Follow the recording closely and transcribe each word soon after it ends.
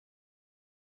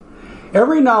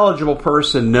Every knowledgeable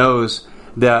person knows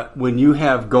that when you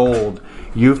have gold,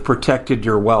 you've protected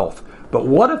your wealth. But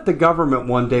what if the government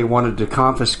one day wanted to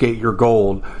confiscate your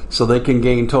gold so they can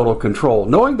gain total control,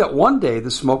 knowing that one day the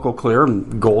smoke will clear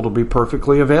and gold will be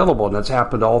perfectly available, and that's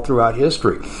happened all throughout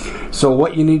history. So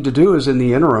what you need to do is, in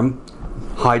the interim,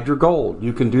 hide your gold.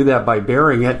 You can do that by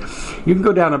burying it. You can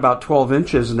go down about 12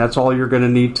 inches, and that's all you're going to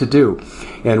need to do.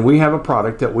 And we have a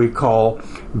product that we call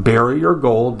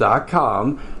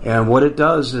buryyourgold.com, and what it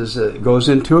does is it goes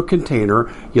into a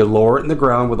container. You lower it in the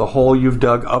ground with a hole you've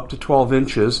dug up to 12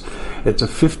 inches. It's a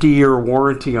 50-year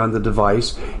warranty on the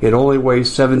device. It only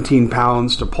weighs 17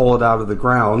 pounds to pull it out of the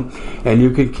ground, and you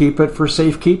can keep it for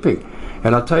safekeeping.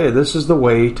 And I'll tell you, this is the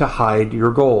way to hide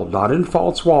your gold. Not in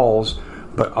false walls,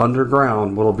 but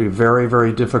underground, will be very,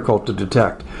 very difficult to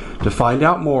detect. To find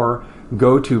out more,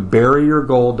 go to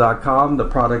buryyourgold.com. The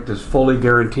product is fully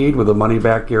guaranteed with a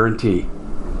money-back guarantee.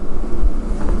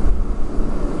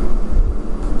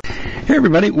 Hey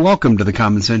everybody, welcome to the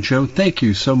Common Sense Show. Thank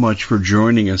you so much for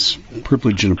joining us.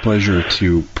 Privilege and a pleasure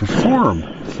to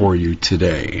perform for you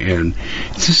today. And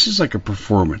this is like a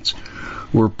performance.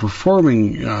 We're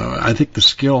performing, I think, the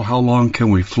skill, how long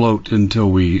can we float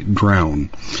until we drown?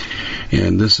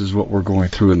 And this is what we're going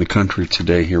through in the country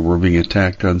today here. We're being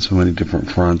attacked on so many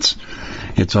different fronts.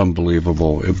 It's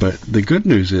unbelievable. But the good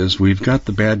news is we've got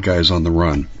the bad guys on the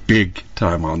run, big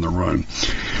time on the run.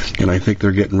 And I think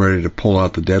they're getting ready to pull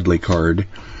out the deadly card.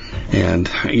 And,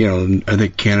 you know, I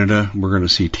think Canada, we're going to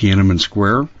see Tiananmen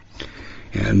Square.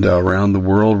 And around the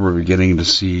world, we're beginning to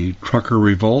see trucker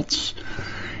revolts.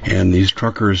 And these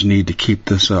truckers need to keep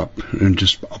this up and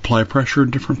just apply pressure in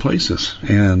different places.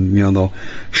 And, you know, they'll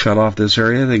shut off this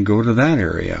area, then go to that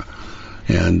area.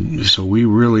 And so we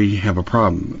really have a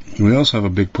problem. We also have a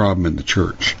big problem in the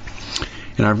church.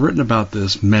 And I've written about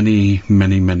this many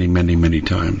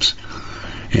times.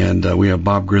 And we have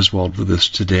Bob Griswold with us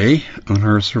today on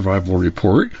our survival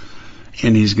report.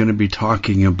 And he's going to be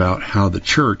talking about how the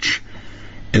church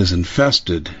is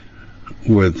infested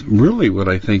with really what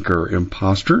I think are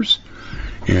imposters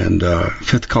and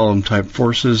fifth column type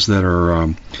forces that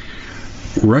are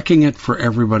wrecking it for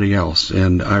everybody else.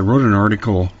 And I wrote an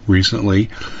article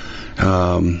recently.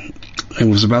 It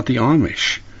was about the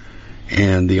Amish.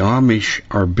 And the Amish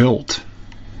are built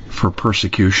for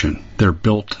persecution. They're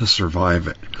built to survive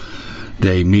it.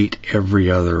 They meet every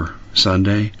other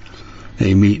Sunday.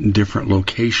 They meet in different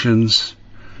locations.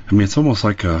 I mean, it's almost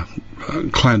like a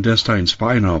clandestine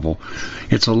spy novel.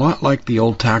 It's a lot like the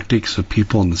old tactics of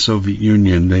people in the Soviet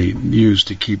Union they used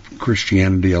to keep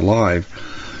Christianity alive.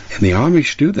 And the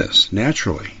Amish do this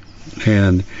naturally.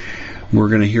 And we're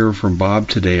going to hear from Bob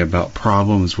today about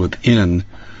problems within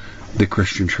the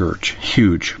Christian church.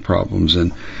 Huge problems.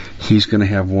 And he's going to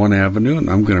have one avenue, and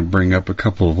I'm going to bring up a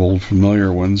couple of old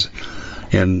familiar ones.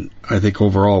 And I think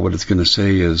overall what it's going to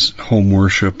say is home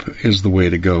worship is the way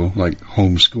to go, like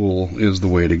homeschool is the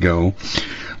way to go,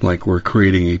 like we're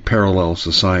creating a parallel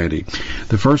society.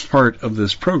 The first part of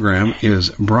this program is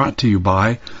brought to you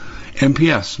by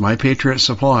MPS, My Patriot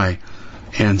Supply.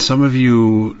 And some of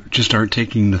you just aren't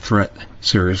taking the threat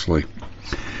seriously.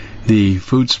 The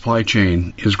food supply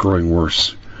chain is growing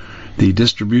worse. The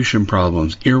distribution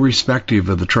problems, irrespective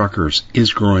of the truckers,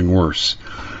 is growing worse.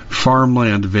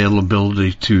 Farmland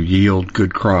availability to yield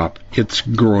good crop, it's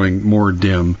growing more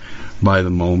dim by the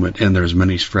moment, and there's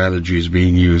many strategies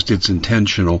being used. It's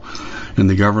intentional, and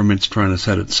the government's trying to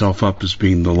set itself up as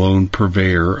being the lone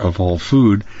purveyor of all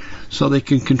food so they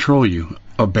can control you,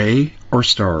 obey or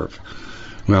starve.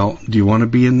 Well, do you want to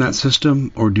be in that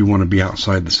system, or do you want to be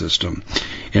outside the system?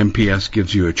 MPS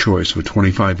gives you a choice with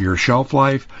 25-year shelf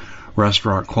life,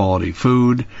 restaurant quality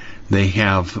food. They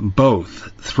have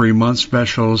both 3-month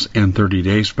specials and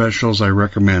 30-day specials. I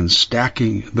recommend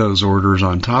stacking those orders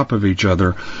on top of each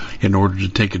other in order to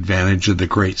take advantage of the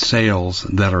great sales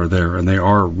that are there. And they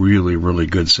are really, really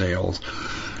good sales.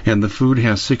 And the food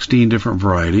has 16 different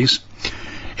varieties.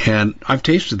 And I've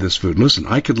tasted this food. Listen,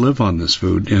 I could live on this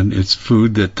food, and it's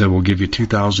food that will give you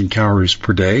 2,000 calories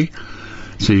per day.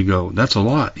 So you go, that's a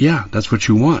lot. Yeah, that's what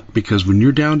you want, because when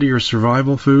you're down to your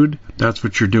survival food, that's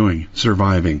what you're doing,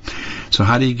 surviving. So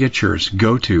how do you get yours?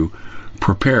 Go to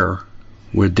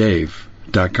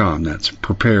preparewithdave.com. That's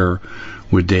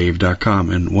preparewithdave.com.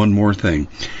 And one more thing.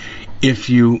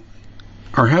 If you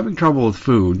are having trouble with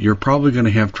food, you're probably going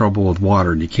to have trouble with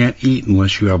water, and you can't eat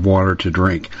unless you have water to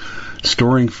drink.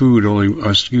 Storing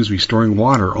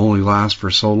water only lasts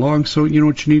for so long, so you know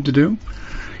what you need to do?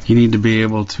 You need to be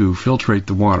able to filtrate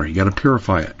the water. You got to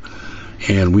purify it.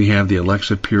 And we have the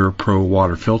Alexa Pure Pro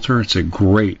water filter. It's a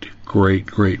great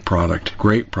great product.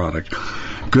 Great product.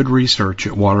 Good research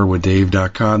at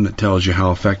waterwithdave.com that tells you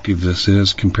how effective this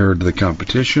is compared to the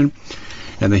competition.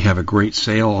 And they have a great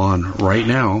sale on right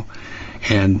now.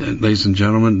 And ladies and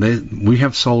gentlemen, we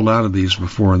have sold out of these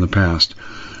before in the past.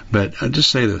 But I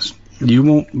just say this. You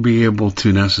won't be able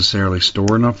to necessarily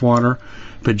store enough water,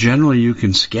 but generally you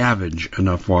can scavenge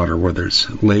enough water, whether it's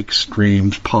lakes,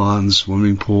 streams, ponds,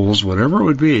 swimming pools, whatever it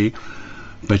would be,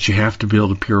 but you have to be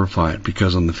able to purify it,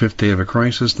 because on the fifth day of a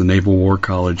crisis, the Naval War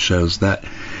College says that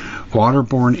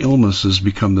waterborne illnesses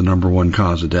become the number one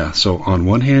cause of death. So on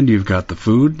one hand, you've got the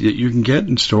food that you can get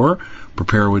and store,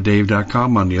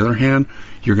 preparewithdave.com. On the other hand,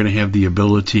 you're going to have the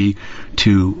ability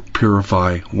to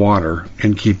purify water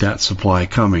and keep that supply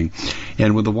coming.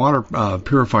 And with the water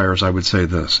purifiers, I would say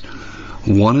this.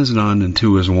 1 is none and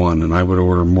 2 is 1, and I would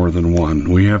order more than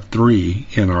 1. We have 3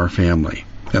 in our family,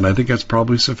 and I think that's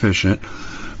probably sufficient.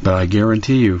 But I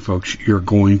guarantee you, folks, you're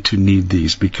going to need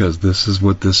these, because this is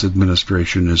what this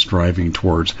administration is driving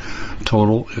towards.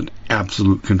 Total and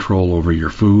absolute control over your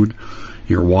food,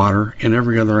 your water, and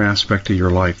every other aspect of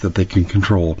your life that they can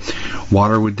control.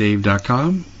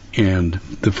 Waterwithdave.com, and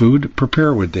the food,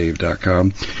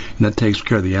 preparewithdave.com. And that takes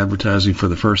care of the advertising for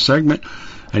the first segment.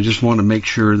 I just want to make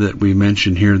sure that we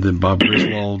mention here that Bob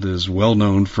Griswold is well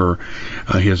known for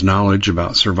his knowledge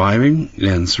about surviving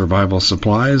and survival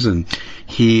supplies, and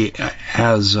he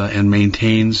has and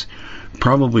maintains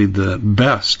probably the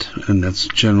best, and that's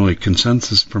generally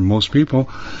consensus for most people,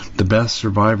 the best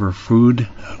survivor food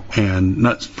and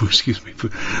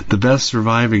the best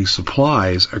surviving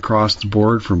supplies across the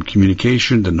board, from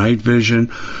communication to night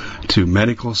vision to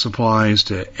medical supplies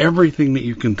to everything that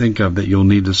you can think of that you'll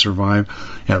need to survive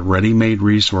at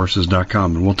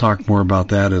readymaderesources.com. And we'll talk more about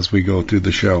that as we go through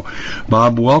the show.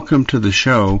 Bob, welcome to the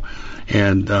show.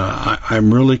 And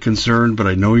I'm really concerned, but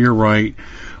I know you're right.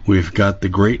 We've got the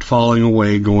great falling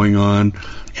away going on,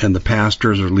 and the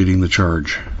pastors are leading the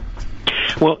charge.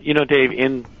 Well, Dave,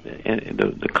 in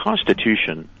the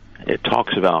Constitution, it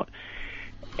talks about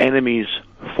enemies,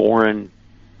 foreign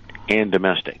and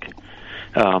domestic.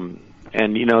 And,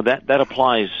 that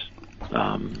applies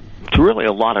to really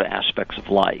a lot of aspects of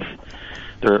life.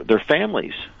 There are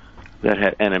families that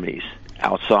have enemies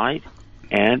outside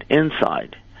and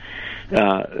inside.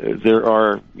 There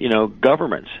are,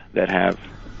 governments that have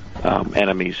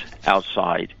enemies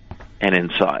outside and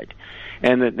inside.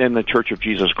 And then the Church of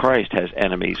Jesus Christ has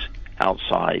enemies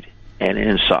outside and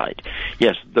inside.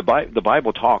 Yes, the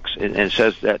Bible talks and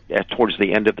says that towards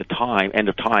the end of time,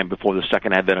 before the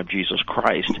second advent of Jesus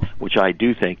Christ, which I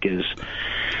do think is,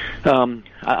 I'm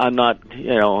not,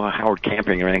 Howard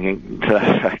Camping or anything to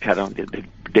that effect. The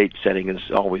date setting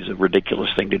is always a ridiculous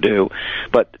thing to do,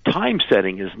 but time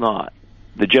setting is not.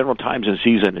 The general times and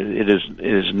season it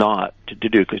is not to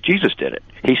do, because Jesus did it.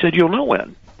 He said, "You'll know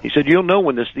when." He said, "You'll know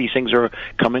when these things are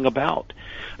coming about."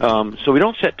 So we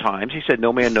don't set times. He said,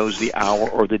 "No man knows the hour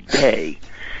or the day."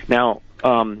 Now,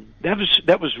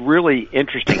 that was really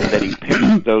interesting that he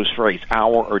picked those phrases,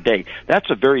 hour or day. That's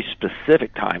a very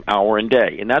specific time, hour and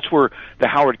day, and that's where the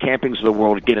Howard Campings of the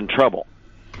world get in trouble.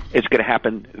 It's going to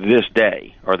happen this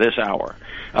day or this hour.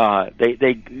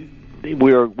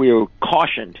 We are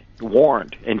cautioned,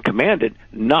 warned, and commanded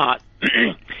not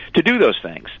to do those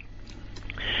things.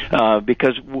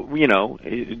 Because,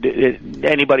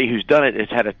 anybody who's done it has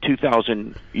had a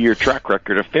 2,000-year track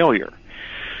record of failure.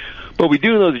 But we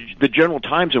do know the general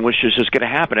times in which this is going to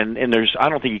happen, and I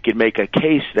don't think you can make a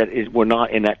case that we're not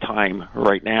in that time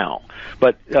right now.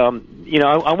 But,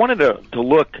 I wanted to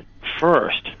look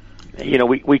first.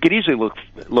 We could easily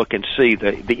look and see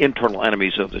the internal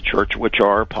enemies of the church, which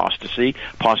are apostasy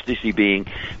being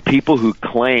people who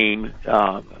claim,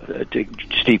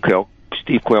 Steve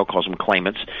Quayle calls them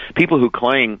claimants, people who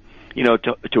claim,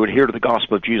 to adhere to the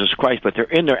gospel of Jesus Christ, but they're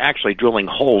in there actually drilling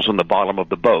holes in the bottom of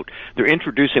the boat. They're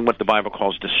introducing what the Bible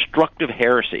calls destructive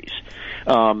heresies.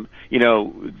 Things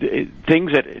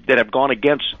that have gone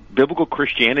against biblical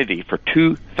Christianity for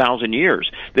 2,000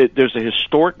 years. There's a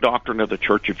historic doctrine of the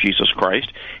Church of Jesus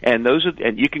Christ, and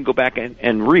and you can go back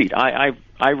and read.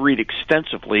 I read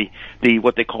extensively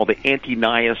what they call the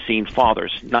anti-Nicene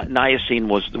fathers. Nicene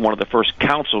was one of the first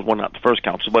councils, well, not the first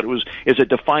council, but is a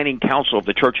defining council of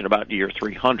the church in about the year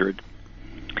 300.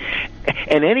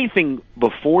 And anything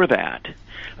before that,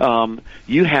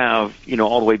 you have,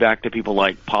 all the way back to people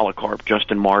like Polycarp,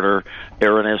 Justin Martyr,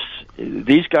 Irenaeus.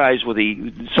 These guys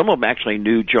some of them actually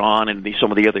knew John and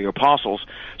some of the other apostles.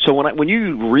 So when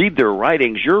you read their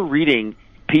writings, you're reading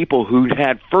people who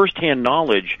had firsthand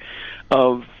knowledge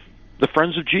of the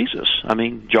friends of Jesus. I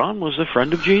mean, John was the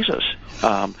friend of Jesus.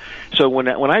 So when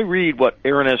I read what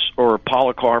Irenaeus or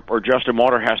Polycarp or Justin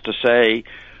Martyr has to say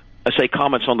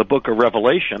comments on the book of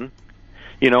Revelation,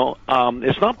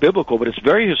 it's not biblical, but it's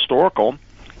very historical.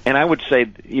 And I would say,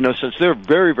 since they're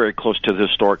very, very close to the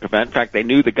historic event, in fact, they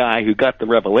knew the guy who got the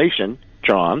revelation,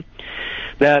 John,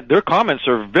 that their comments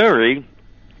are very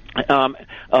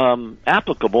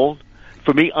applicable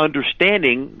for me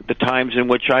understanding the times in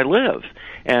which I live.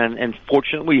 And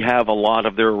fortunately, we have a lot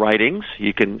of their writings.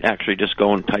 You can actually just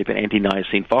go and type in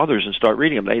Ante-Nicene Fathers and start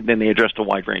reading them. Then they address a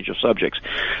wide range of subjects.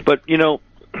 But,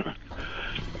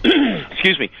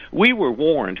 excuse me, we were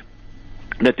warned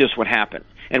that this would happen.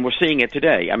 And we're seeing it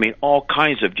today. I mean, all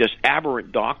kinds of just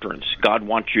aberrant doctrines. God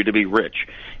wants you to be rich.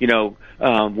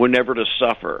 We're never to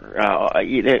suffer.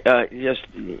 Just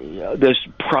this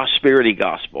prosperity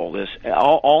gospel.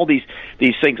 All these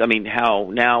things. I mean,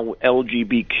 how now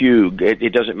LGBTQ.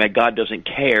 It doesn't make God doesn't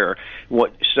care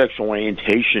what sexual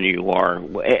orientation you are.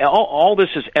 All this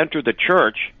has entered the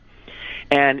church,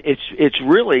 and it's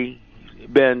really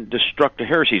been destructive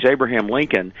heresies. Abraham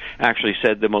Lincoln actually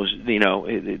said the most,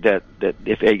 that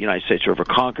if the United States were ever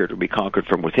conquered, it would be conquered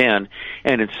from within.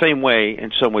 And in some ways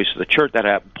to the church, that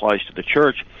applies to the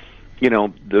church.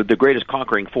 The greatest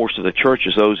conquering force of the church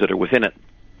is those that are within it.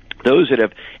 Those that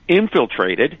have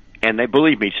infiltrated, and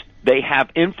believe me, they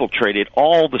have infiltrated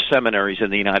all the seminaries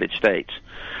in the United States.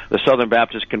 The Southern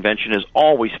Baptist Convention is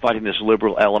always fighting this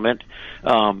liberal element,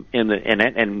 and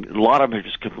a lot of them have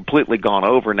just completely gone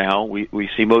over now. We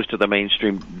see most of the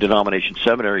mainstream denomination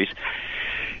seminaries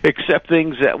accept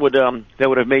things that would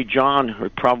have made John, or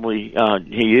probably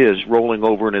he is, rolling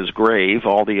over in his grave.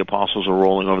 All the apostles are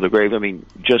rolling over the grave. I mean,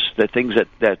 just the things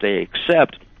that they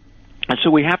accept. And so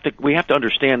we have to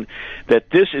understand that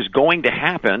this is going to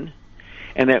happen,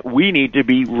 and that we need to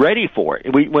be ready for it.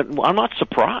 I'm not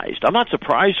surprised. I'm not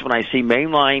surprised when I see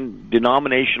mainline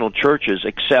denominational churches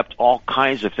accept all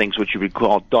kinds of things which you would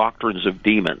call doctrines of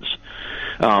demons,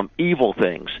 evil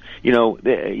things.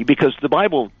 Because the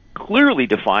Bible clearly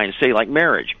defines, say, like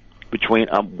marriage, between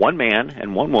one man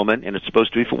and one woman, and it's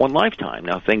supposed to be for one lifetime.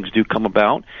 Now, things do come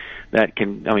about that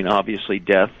can, obviously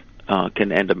death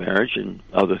can end a marriage, and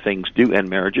other things do end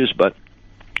marriages, but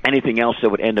anything else that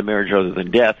would end a marriage other than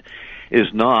death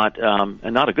is not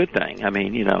a good thing. I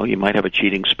mean, you might have a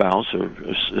cheating spouse or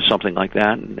something like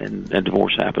that, and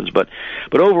divorce happens. But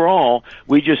overall,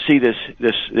 we just see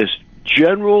this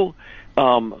general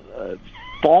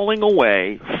falling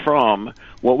away from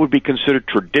what would be considered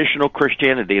traditional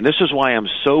Christianity. And this is why I'm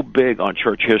so big on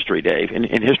church history, Dave, and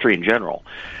history in general,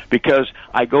 because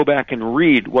I go back and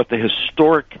read what the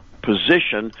historic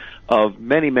position of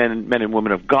many men and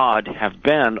women of God have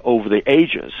been over the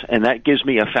ages, and that gives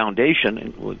me a foundation,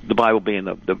 and the Bible being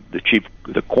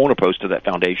the cornerpost of that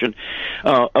foundation,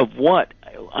 of what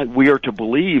we are to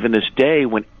believe in this day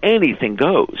when anything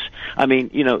goes. I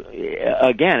mean,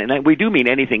 again, and we do mean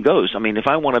anything goes. I mean, if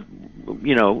I want to,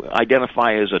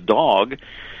 identify as a dog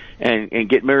and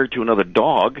get married to another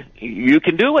dog, you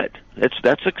can do it.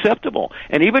 That's acceptable.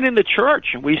 And even in the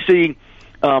church, we see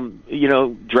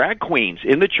drag queens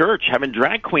in the church having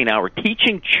drag queen hour,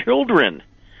 teaching children.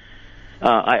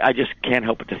 I just can't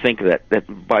help but to think of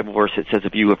that Bible verse that says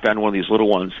if you offend one of these little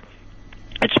ones,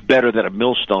 it's better that a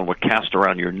millstone were cast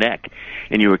around your neck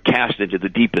and you were cast into the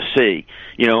deepest sea.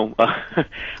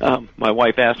 My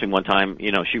wife asked me one time,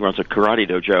 she runs a karate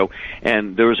dojo,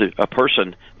 and there was a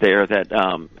person there that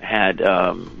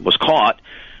was caught.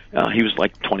 He was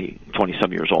like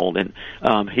 20-some years old, and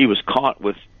he was caught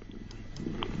with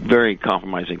very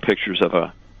compromising pictures of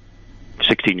a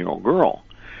 16-year-old girl.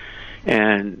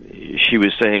 And she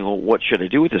was saying, well, what should I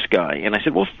do with this guy? And I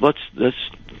said, well, let's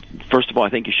first of all, I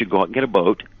think you should go out and get a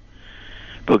boat,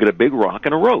 go get a big rock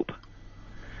and a rope,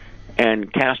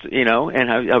 and cast, and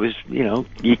I was,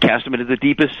 you cast him into the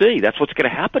deepest sea. That's what's going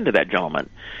to happen to that gentleman.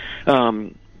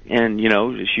 And,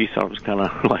 she thought it was kind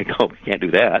of like, oh, we can't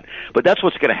do that. But that's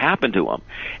what's going to happen to him.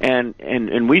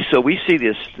 And we see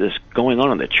this going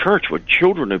on in the church where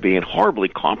children are being horribly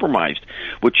compromised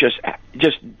with just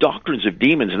doctrines of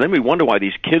demons. And then we wonder why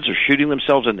these kids are shooting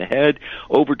themselves in the head,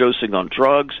 overdosing on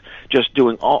drugs, just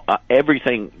doing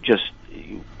everything just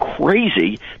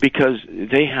crazy because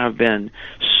they have been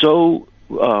so,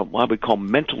 what I would call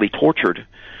mentally tortured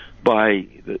by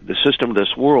the system of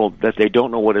this world that they don't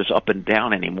know what is up and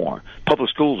down anymore. Public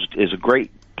schools is a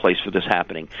great place for this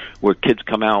happening, where kids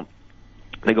come out,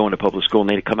 they go into public school, and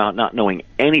they come out not knowing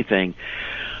anything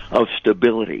of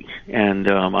stability. And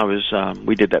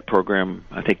we did that program,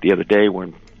 I think, the other day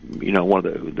when, one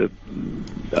of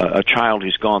a child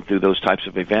who's gone through those types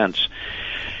of events,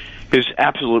 his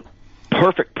absolute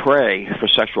perfect prey for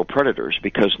sexual predators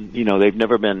because, they've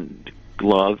never been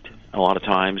loved a lot of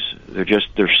times.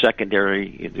 They're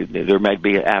secondary. There might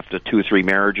be after 2 or 3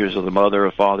 marriages of the mother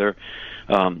or father.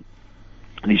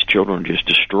 These children are just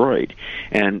destroyed.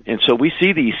 And so we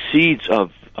see these seeds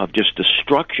of just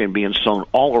destruction being sown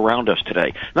all around us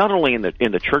today, not only in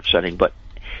the church setting, but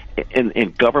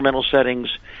in governmental settings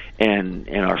and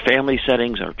in our family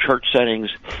settings, our church settings,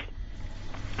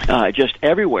 just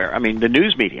everywhere. I mean, the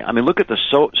news media. I mean, look at the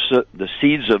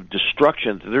seeds of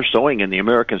destruction that they're sowing in the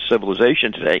American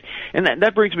civilization today. And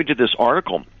that brings me to this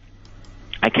article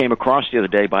I came across the other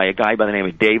day by a guy by the name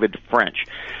of David French.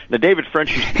 Now, David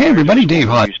French used to, hey, everybody, Dave,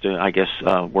 hi. Used to, I guess,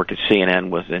 work at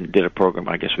CNN and did a program,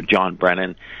 I guess, with John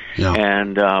Brennan. Yeah.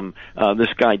 And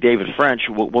this guy, David French,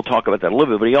 we'll talk about that a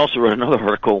little bit, but he also wrote another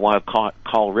article, Why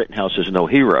Carl Rittenhouse is No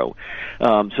Hero.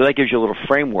 So that gives you a little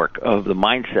framework of the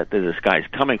mindset that this guy's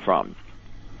coming from.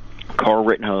 Carl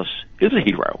Rittenhouse is a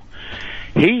hero.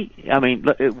 To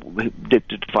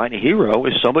define a hero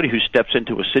is somebody who steps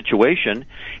into a situation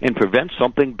and prevents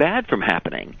something bad from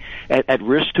happening at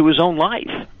risk to his own life.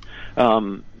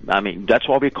 That's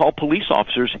why we call police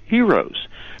officers heroes.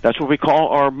 That's what we call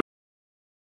our...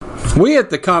 We at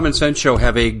the Common Sense Show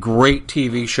have a great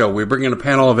TV show. We bring in a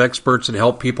panel of experts and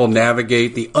help people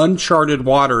navigate the uncharted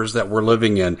waters that we're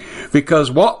living in.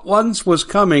 Because what once was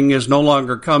coming is no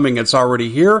longer coming. It's already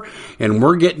here, and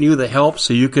we're getting you the help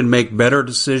so you can make better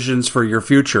decisions for your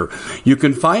future. You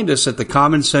can find us at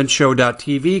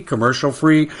thecommonsenseshow.tv,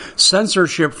 commercial-free,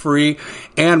 censorship-free,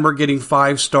 and we're getting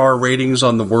 5-star ratings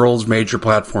on the world's major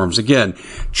platforms. Again,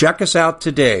 check us out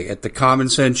today at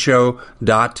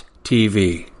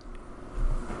thecommonsenseshow.tv.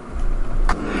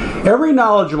 Every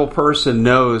knowledgeable person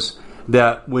knows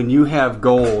that when you have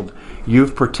gold,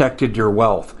 you've protected your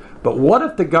wealth. But what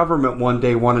if the government one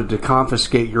day wanted to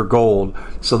confiscate your gold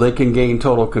so they can gain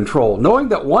total control, knowing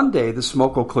that one day the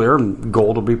smoke will clear and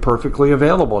gold will be perfectly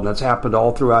available, and that's happened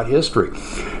all throughout history.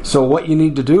 So what you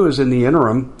need to do is, in the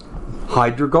interim,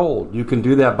 hide your gold. You can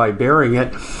do that by burying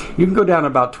it. You can go down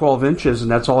about 12 inches,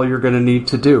 and that's all you're going to need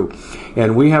to do.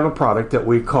 And we have a product that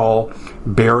we call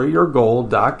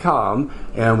buryyourgold.com,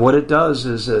 and what it does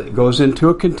is it goes into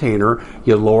a container.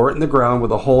 You lower it in the ground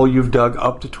with a hole you've dug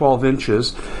up to 12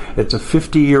 inches. It's a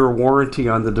 50-year warranty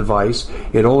on the device.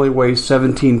 It only weighs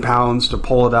 17 pounds to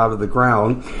pull it out of the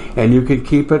ground, and you can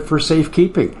keep it for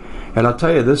safekeeping. And I'll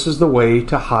tell you, this is the way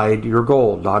to hide your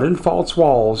gold. Not in false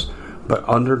walls, but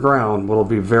underground will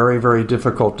be very, very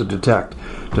difficult to detect.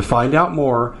 To find out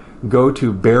more, go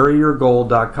to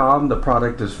buryyourgold.com. The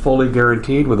product is fully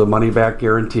guaranteed with a money-back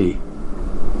guarantee.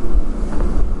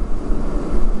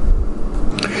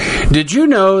 Did you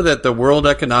know that the World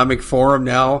Economic Forum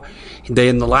now,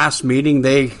 in the last meeting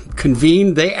they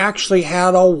convened, they actually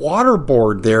had a water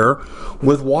board there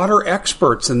with water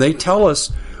experts, and they tell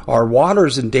us our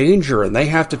water's in danger and they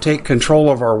have to take control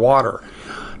of our water.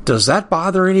 Does that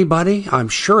bother anybody? I'm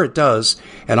sure it does.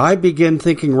 And I begin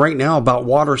thinking right now about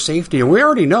water safety. And we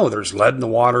already know there's lead in the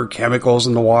water, chemicals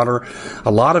in the water.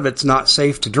 A lot of it's not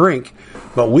safe to drink.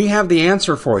 But we have the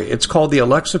answer for you. It's called the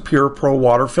Alexa Pure Pro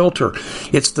Water Filter.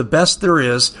 It's the best there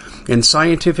is, and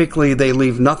scientifically they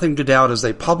leave nothing to doubt as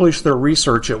they publish their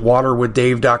research at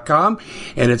waterwithdave.com,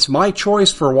 and it's my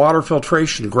choice for water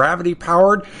filtration.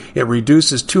 Gravity-powered, it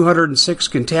reduces 206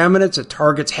 contaminants, it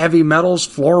targets heavy metals,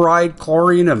 fluoride,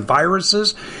 chlorine, and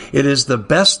viruses. It is the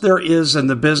best there is in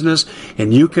the business,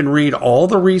 and you can read all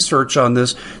the research on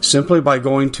this simply by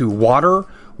going to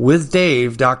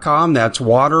waterwithdave.com. That's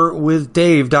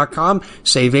waterwithdave.com.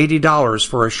 Save $80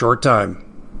 for a short time.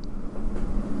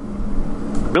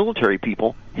 Military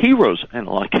people, heroes in a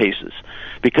lot of cases,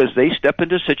 because they step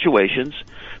into situations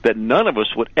that none of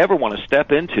us would ever want to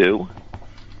step into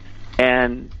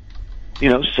and,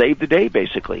 save the day,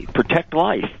 basically. Protect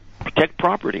life, protect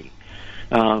property,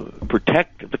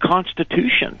 protect the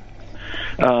Constitution.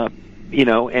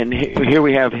 And here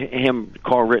we have him,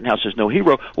 Carl Rittenhouse is no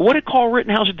hero. Well, what did Carl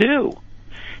Rittenhouse do?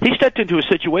 He stepped into a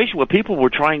situation where people were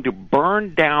trying to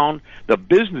burn down the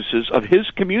businesses of his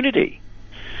community.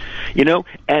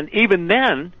 And even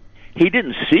then, he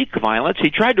didn't seek violence. He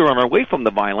tried to run away from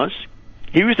the violence.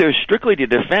 He was there strictly to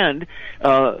defend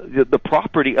the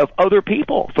property of other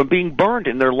people from being burned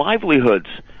and their livelihoods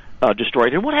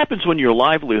destroyed. And what happens when your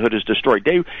livelihood is destroyed?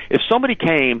 Dave, if somebody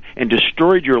came and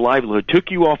destroyed your livelihood,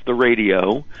 took you off the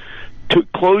radio,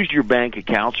 closed your bank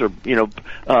accounts, or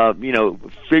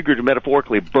figured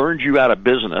metaphorically burned you out of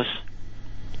business,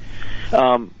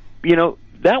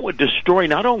 that would destroy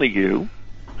not only you,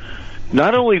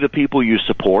 not only the people you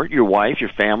support, your wife,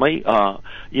 your family.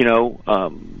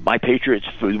 My Patriots,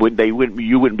 you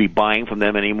wouldn't be buying from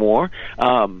them anymore.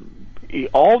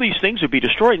 all these things would be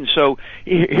destroyed. And so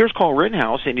here's Carl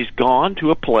Rittenhouse, and he's gone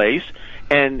to a place.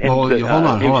 Hold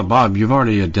on, Bob. You've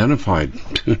already identified.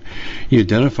 You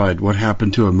identified what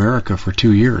happened to America for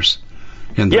 2 years,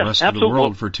 and the rest of the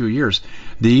world for 2 years.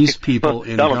 These people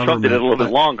in Donald Trump did it a little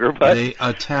bit longer, but they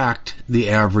attacked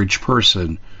the average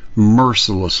person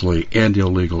mercilessly and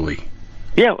illegally.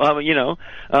 Yeah, I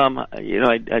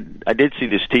did see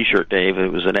this T-shirt, Dave.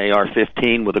 It was an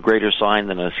AR-15 with a greater sign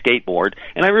than a skateboard,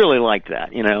 and I really liked that.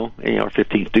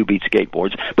 AR-15s do beat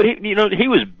skateboards, but he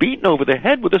was beaten over the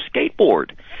head with a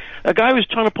skateboard. A guy was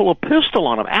trying to pull a pistol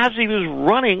on him as he was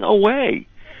running away.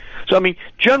 So, I mean,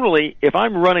 generally, if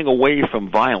I'm running away from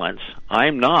violence,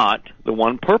 I'm not the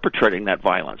one perpetrating that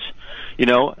violence.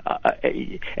 And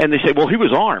they say, well, he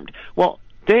was armed. Well,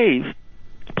 Dave,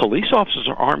 police officers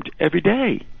are armed every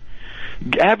day.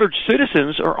 Average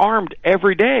citizens are armed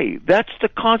every day. That's the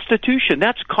Constitution.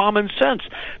 That's common sense.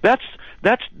 That's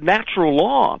natural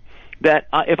law. That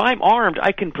if I'm armed,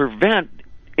 I can prevent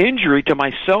injury to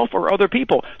myself or other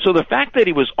people. So the fact that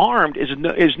he was armed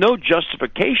is no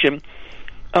justification.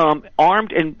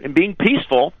 Armed and being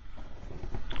peaceful,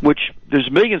 which there's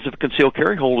millions of concealed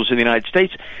carry holders in the United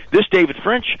States. This David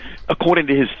French, according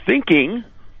to his thinking,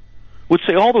 would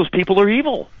say all those people are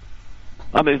evil.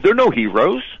 I mean, they're no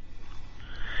heroes.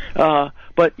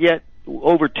 But yet,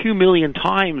 over 2 million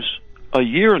times a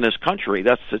year in this country,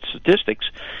 that's the statistics,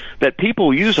 that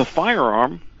people use a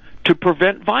firearm to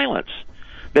prevent violence.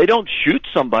 They don't shoot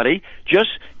somebody,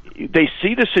 they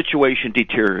see the situation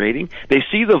deteriorating, they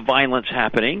see the violence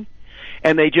happening,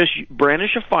 and they just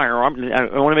brandish a firearm.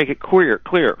 I want to make it clear.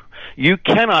 You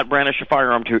cannot brandish a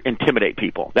firearm to intimidate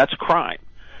people. That's a crime.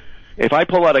 If I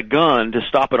pull out a gun to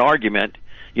stop an argument,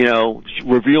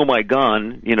 reveal my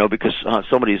gun, because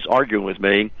somebody's arguing with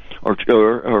me, or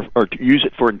use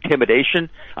it for intimidation,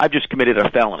 I've just committed a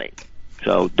felony.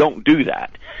 So don't do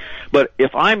that. But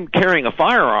if I'm carrying a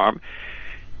firearm,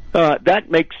 that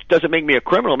doesn't make me a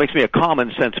criminal. It makes me a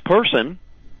common sense person.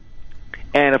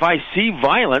 And if I see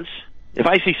violence, if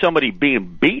I see somebody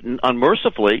being beaten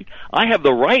unmercifully, I have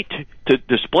the right to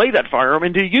display that firearm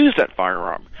and to use that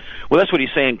firearm. Well, that's what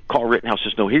he's saying. Carl Rittenhouse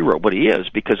is no hero, but he is,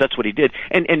 because that's what he did.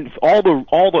 And all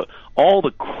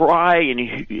the cry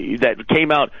that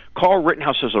came out, Carl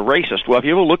Rittenhouse is a racist. Well, if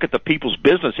you ever look at the People's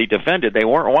Business he defended, they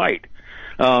weren't white.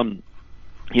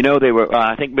 They were,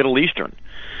 I think, Middle Eastern.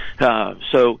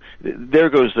 So there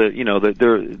goes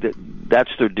that's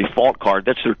their default card.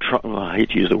 That's their Trump, I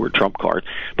hate to use the word Trump card,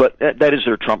 but that is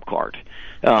their Trump card.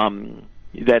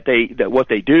 That what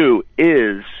they do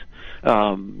is,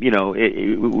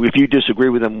 if you disagree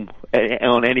with them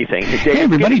on anything, hey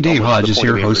everybody, Dave Hodges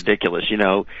here, host. Ridiculous,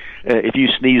 if you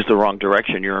sneeze the wrong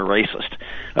direction, you're a racist.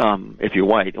 If you're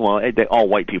white, well, all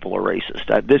white people are racist.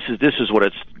 This is what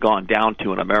it's gone down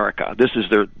to in America. This is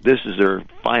their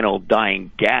final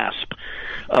dying gasp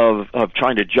of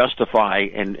trying to justify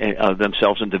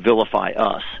themselves and to vilify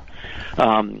us.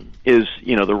 Is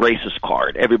the racist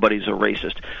card? Everybody's a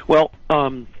racist. Well,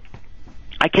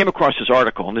 I came across this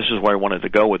article, and this is where I wanted to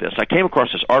go with this. I came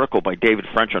across this article by David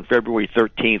French on February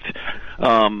 13th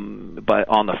on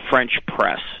the French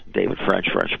press, David French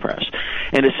press.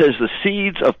 And it says the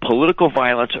seeds of political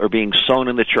violence are being sown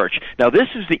in the church. Now, this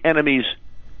is the enemies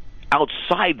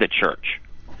outside the church.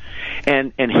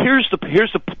 And here's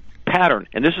the pattern,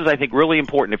 and this is, I think, really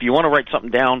important. If you want to write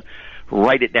something down,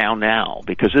 write it down now,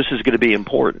 because this is going to be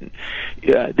important.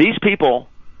 These people,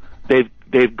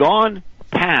 they've gone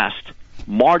past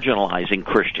marginalizing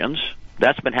Christians.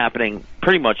 That's been happening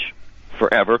pretty much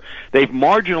forever. They've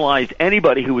marginalized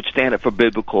anybody who would stand up for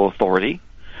biblical authority.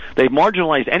 They've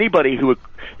marginalized anybody who would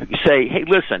say, "Hey,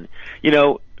 listen,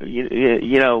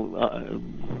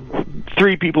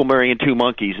 3 people marrying 2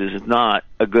 monkeys is not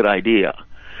a good idea."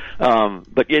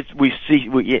 But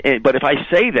if I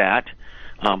say that,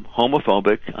 I'm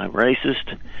homophobic, I'm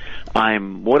racist,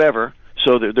 I'm whatever.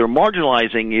 So they're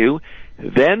marginalizing you.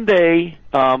 Then they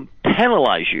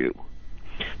penalize you.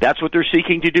 That's what they're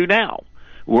seeking to do now.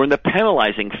 We're in the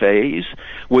penalizing phase,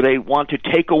 where they want to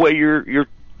take away your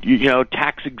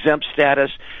tax exempt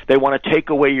status. They want to take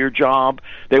away your job.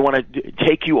 They want to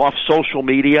take you off social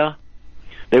media.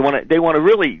 They want to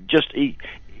really just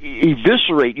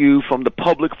eviscerate you from the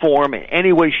public forum in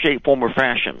any way, shape, form, or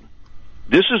fashion.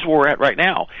 This is where we're at right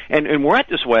now. And we're at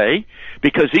this way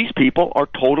because these people are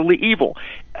totally evil.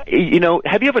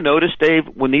 Have you ever noticed, Dave,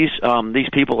 when these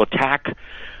people attack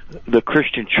the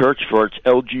Christian church for its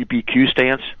LGBTQ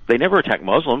stance, they never attack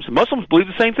Muslims. Muslims believe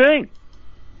the same thing.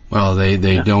 Well, they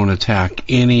don't attack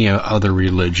any other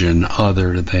religion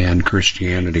other than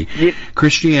Christianity.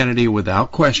 Christianity,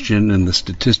 without question, and the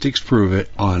statistics prove it,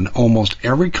 on almost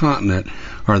every continent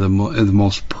are the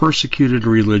most persecuted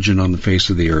religion on the face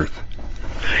of the earth.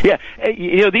 Yeah,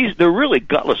 they're really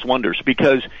gutless wonders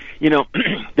because,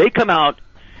 they come out.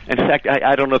 In fact,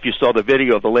 I don't know if you saw the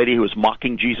video of the lady who was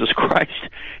mocking Jesus Christ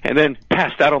and then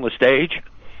passed out on the stage.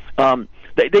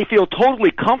 They feel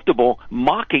totally comfortable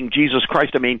mocking Jesus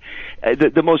Christ. I mean,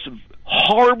 the most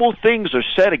horrible things are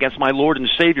said against my Lord and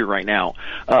Savior right now.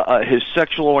 His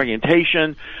sexual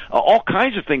orientation, all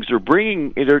kinds of things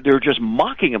they're just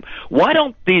mocking him. Why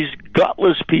don't these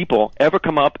gutless people ever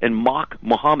come up and mock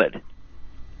Muhammad?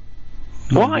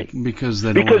 Why? Because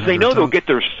they know they'll get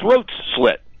their throats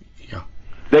slit. Yeah.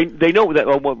 They know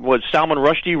that. Was Salman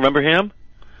Rushdie? Remember him?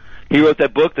 He wrote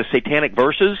that book, The Satanic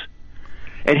Verses.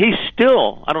 And he's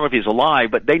still, I don't know if he's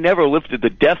alive, but they never lifted the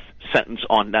death sentence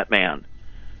on that man.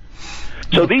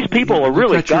 So these people are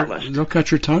really gutless. They'll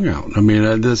cut your tongue out. I mean,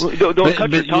 they'll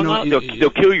cut your tongue out. They'll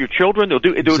kill your children.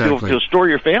 They'll destroy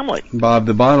your family. Bob,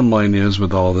 the bottom line is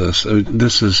with all this,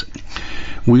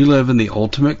 we live in the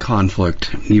ultimate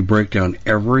conflict. You break down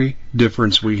every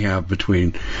difference we have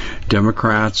between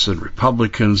Democrats and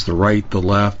Republicans, the right, the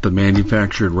left, the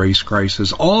manufactured race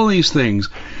crisis, all these things.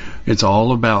 It's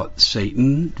all about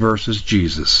Satan versus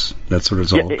Jesus. That's what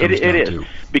it's all comes down to. It is.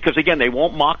 Because, again, they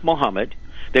won't mock Muhammad.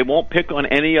 They won't pick on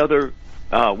any other,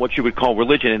 what you would call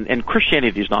religion. And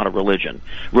Christianity is not a religion.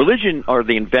 Religion are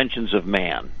the inventions of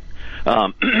man.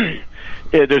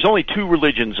 There's only two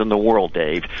religions in the world,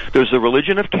 Dave. There's the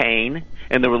religion of Cain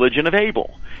and the religion of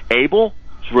Abel. Abel's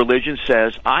religion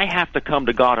says, I have to come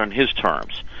to God on his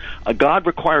terms. God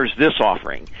requires this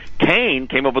offering. Cain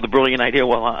came up with a brilliant idea,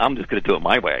 well, I'm just going to do it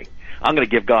my way. I'm going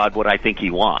to give God what I think he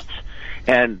wants.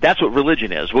 And that's what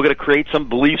religion is. We're going to create some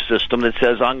belief system that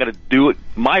says I'm going to do it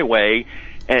my way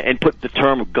and put the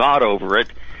term God over it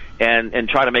and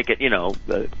try to make it,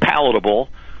 palatable.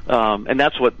 And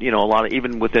that's what, a lot of,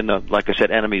 even within the, like I said,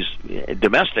 enemies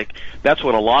domestic, that's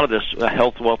what a lot of this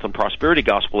health, wealth, and prosperity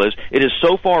gospel is. It is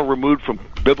so far removed from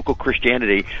biblical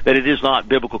Christianity that it is not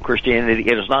biblical Christianity.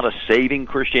 It is not a saving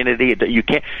Christianity. You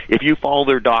can't, if you follow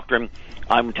their doctrine,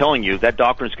 I'm telling you, that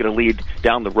doctrine is going to lead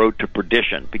down the road to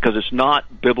perdition because it's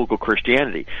not biblical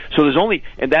Christianity. So there's only,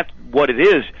 and that's what it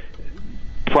is.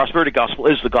 Prosperity gospel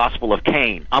is the gospel of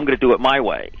Cain. I'm going to do it my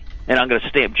way, and I'm going to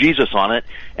stamp Jesus on it,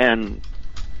 and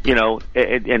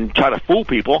and try to fool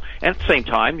people. And at the same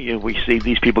time, we see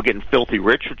these people getting filthy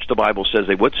rich, which the Bible says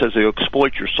they would. Says they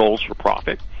exploit your souls for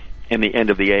profit in the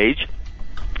end of the age,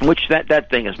 which that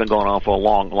thing has been going on for a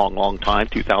long time,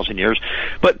 2,000 years.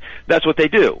 But that's what they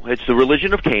do. It's the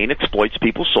religion of Cain exploits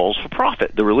people's souls for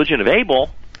profit. The religion of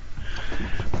Abel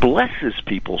blesses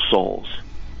people's souls.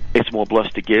 It's more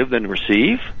blessed to give than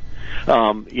receive.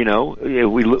 We're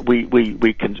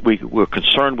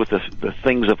concerned with the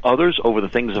things of others over the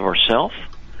things of ourselves.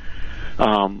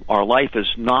 Our life is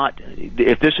not,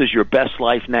 if this is your best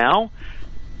life now,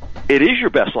 it is your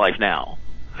best life now.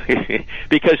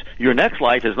 Because your next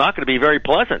life is not going to be very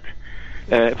pleasant.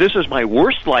 If this is my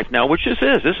worst life now, which this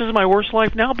is my worst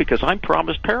life now because I'm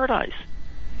promised paradise.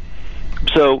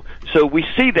 So we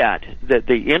see that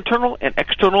the internal and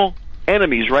external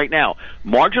enemies right now,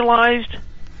 marginalized,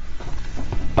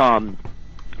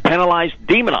 penalized,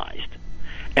 demonized.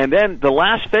 And then the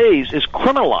last phase is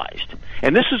criminalized.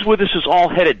 And this is where this is all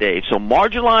headed, Dave. So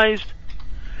marginalized,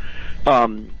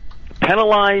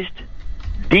 penalized,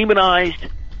 demonized,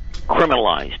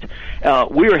 criminalized.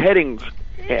 We are heading,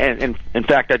 and in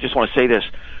fact, I just want to say this,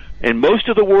 in most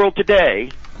of the world today,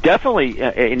 definitely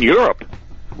in Europe,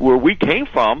 where we came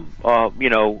from,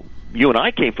 you and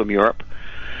I came from Europe,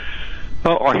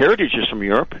 our heritage is from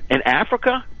Europe. In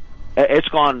Africa, it's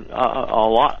gone a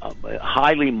lot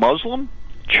highly Muslim.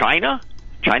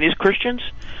 Chinese Christians,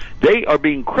 they are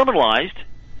being criminalized,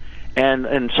 and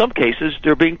in some cases,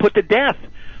 they're being put to death.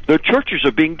 Their churches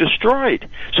are being destroyed.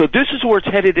 So this is where it's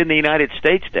headed in the United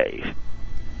States, Dave,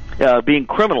 being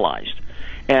criminalized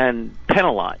and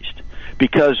penalized.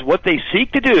 Because what they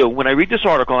seek to do, when I read this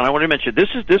article, and I want to mention,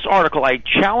 this article, I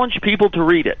challenge people to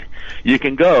read it. You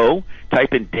can go,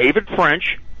 type in David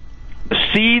French, the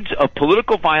seeds of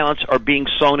political violence are being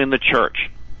sown in the church.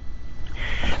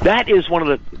 That is one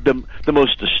of the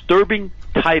most disturbing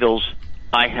titles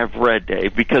I have read,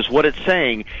 Dave, because what it's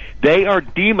saying, they are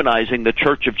demonizing the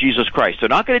Church of Jesus Christ. They're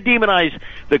not going to demonize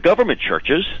the government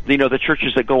churches, the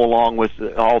churches that go along with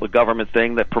all the government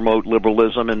thing that promote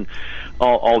liberalism and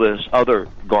all this other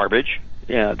garbage.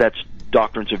 Yeah, that's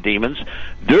doctrines of demons.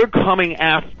 They're coming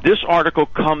after, this article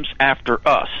comes after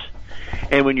us.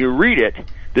 And when you read it,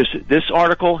 This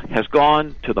article has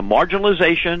gone to the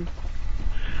marginalization.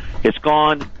 It's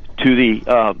gone to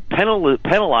the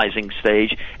penalizing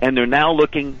stage, and they're now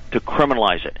looking to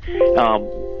criminalize it.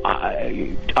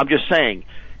 I'm just saying,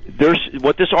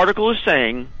 what this article is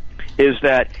saying is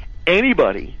that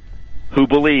anybody who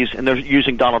believes, and they're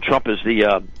using Donald Trump as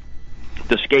the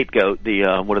scapegoat,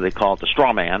 what do they call it, the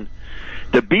straw man,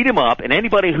 to beat him up, and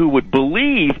anybody who would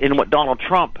believe in what Donald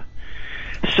Trump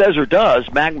says or does,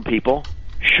 MAGA people,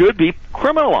 should be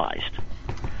criminalized.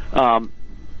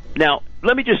 Now,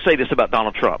 let me just say this about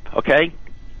Donald Trump, okay?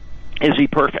 Is he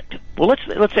perfect? Well,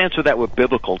 let's answer that with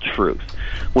biblical truth.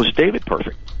 Was David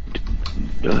perfect?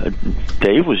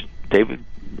 Dave, was David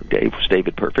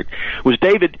perfect? Was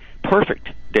David perfect,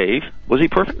 Dave? Was he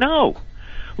perfect? No.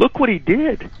 Look what he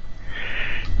did.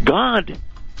 God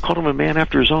called him a man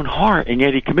after his own heart, and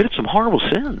yet he committed some horrible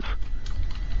sins.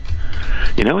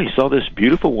 You know, he saw this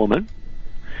beautiful woman,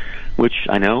 which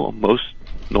I know most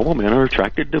normal men are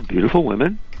attracted to beautiful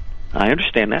women. I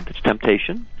understand that. It's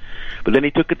temptation. But then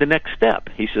he took it the next step.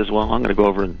 He says, well, I'm going to go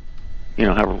over and,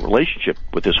 have a relationship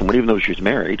with this woman, even though she was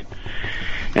married.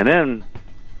 And then,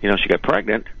 she got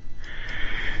pregnant.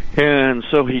 And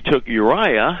so he took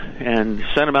Uriah and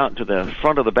sent him out into the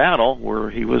front of the battle where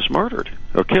he was murdered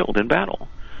or killed in battle.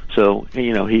 So,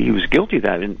 he was guilty of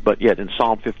that. But yet in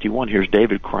Psalm 51, here's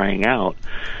David crying out,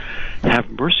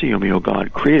 have mercy on me, O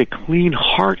God. Create a clean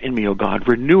heart in me, O God.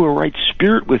 Renew a right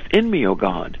spirit within me, O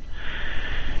God.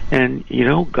 And,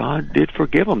 God did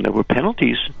forgive him. There were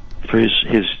penalties for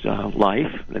his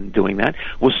life in doing that.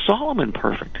 Was Solomon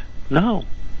perfect? No.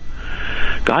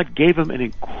 God gave him an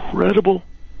incredible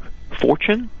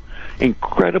fortune,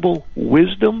 incredible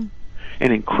wisdom,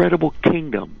 and incredible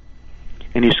kingdom.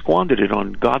 And he squandered it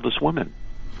on godless women.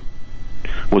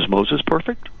 Was Moses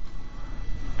perfect?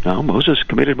 No, Moses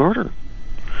committed murder.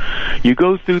 You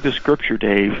go through the scripture,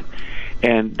 Dave,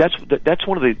 and that's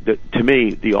one of to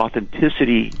me, the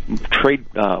authenticity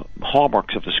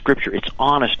hallmarks of the scripture. It's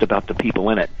honest about the people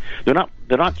in it. They're not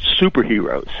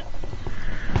superheroes.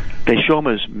 They show them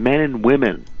as men and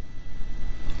women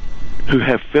who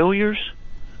have failures,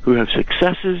 who have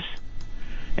successes,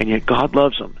 and yet God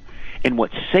loves them. And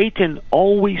what Satan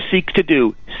always seeks to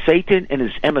do, Satan and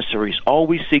his emissaries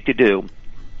always seek to do,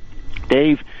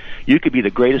 Dave, you could be the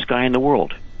greatest guy in the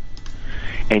world,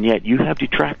 and yet you have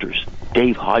detractors.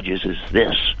 Dave Hodges is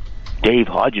this. Dave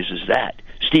Hodges is that.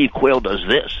 Steve Quayle does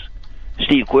this.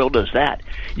 Steve Quayle does that.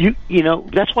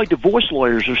 That's why divorce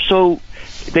lawyers are so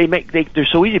they're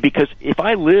so easy, because if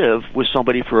I live with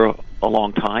somebody for a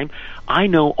long time, I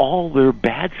know all their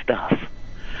bad stuff.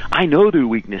 I know their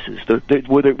weaknesses,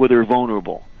 where they're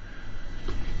vulnerable,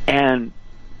 and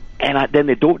then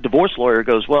the divorce lawyer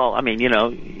goes, well,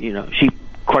 she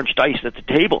crunched ice at the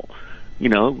table.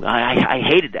 I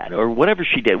hated that, or whatever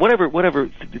she did, whatever.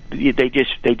 They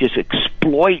just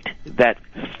exploit that,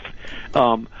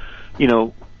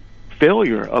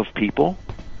 failure of people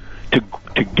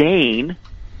to gain.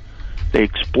 They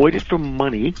exploit it for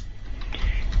money,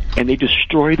 and they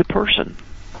destroy the person.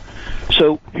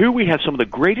 So here we have some of the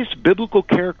greatest biblical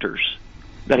characters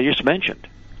that I just mentioned,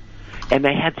 and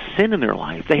they had sin in their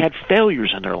life. They had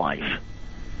failures in their life.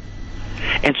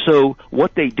 And so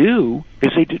what they do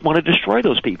is they want to destroy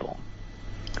those people.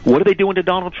 What are they doing to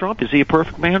Donald Trump? Is he a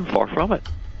perfect man? Far from it.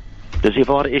 Does he have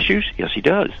a lot of issues? Yes, he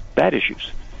does. Bad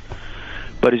issues.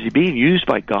 But is he being used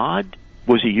by God?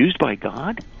 Was he used by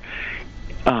God?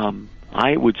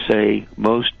 I would say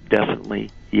most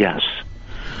definitely yes.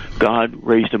 God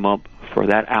raised him up for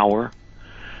that hour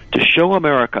to show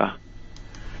America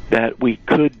that we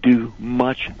could do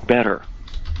much better.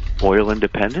 Oil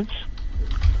independence,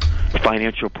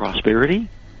 financial prosperity,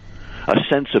 a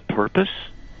sense of purpose.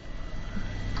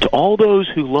 To all those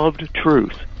who loved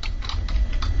truth,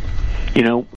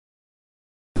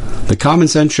 The Common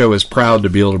Sense Show is proud to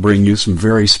be able to bring you some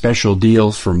very special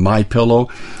deals from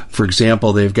MyPillow. For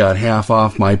example, they've got half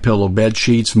off MyPillow bed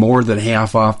sheets, more than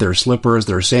half off their slippers,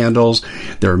 their sandals,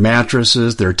 their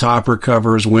mattresses, their topper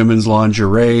covers, women's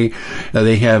lingerie.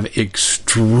 They have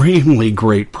extremely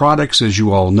great products, as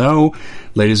you all know.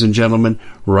 Ladies and gentlemen,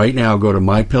 right now go to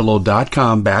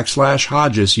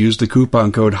mypillow.com/Hodges. Use the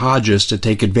coupon code Hodges to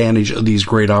take advantage of these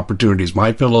great opportunities.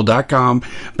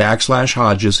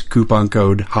 mypillow.com/Hodges, coupon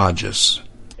code Hodges.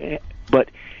 But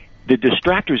the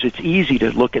distractors, it's easy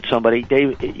to look at somebody.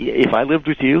 Dave, if I lived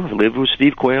with you, if I lived with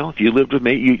Steve Quayle, if you lived with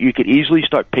me, you could easily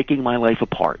start picking my life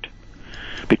apart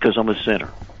because I'm a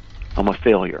sinner. I'm a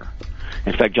failure.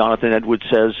 In fact, Jonathan Edwards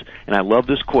says, and I love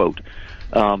this quote,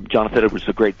 Jonathan Edwards,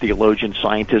 the great theologian,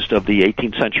 scientist of the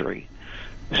 18th century,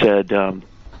 said,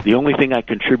 The only thing I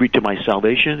contribute to my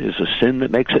salvation is a sin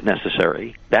that makes it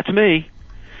necessary. That's me.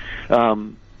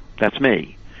 That's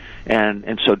me.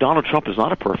 And so Donald Trump is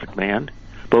not a perfect man,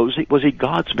 but was he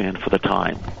God's man for the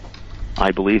time?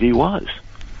 I believe he was.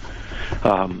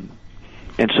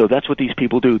 And so that's what these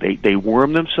people do. They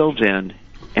worm themselves in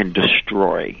and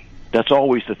destroy. That's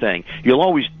always the thing. You'll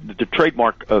always, the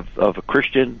trademark of a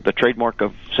Christian, the trademark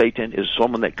of Satan is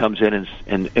someone that comes in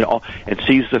and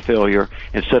sees the failure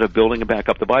instead of building it back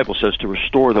up. The Bible says to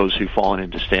restore those who've fallen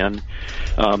into sin.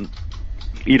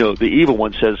 The evil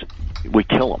one says, we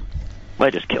kill them. I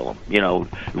just kill them.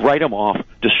 Write them off,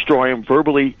 destroy them,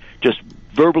 verbally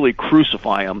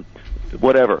crucify them,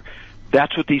 whatever.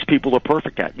 That's what these people are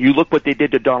perfect at. You look what they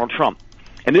did to Donald Trump.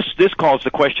 And this calls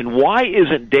the question, why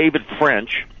isn't David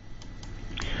French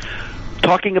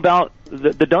talking about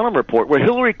the Dunham report, where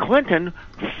Hillary Clinton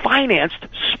financed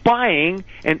spying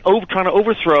and trying to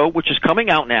overthrow, which is coming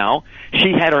out now?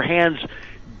 She had her hands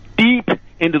deep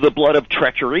into the blood of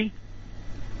treachery.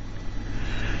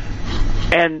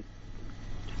 And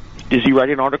does he write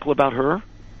an article about her?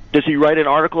 Does he write an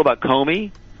article about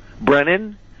Comey,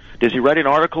 Brennan? Does he write an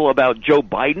article about Joe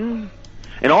Biden?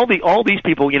 And all these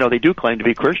people, they do claim to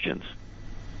be Christians.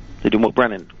 They do. Well,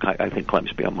 Brennan, I think, claims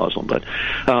to be a Muslim,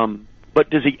 but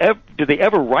do they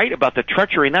ever write about the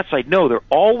treachery on that side? No, they're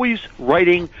always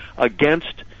writing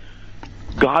against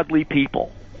godly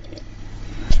people,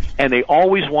 and they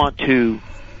always want to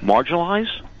marginalize,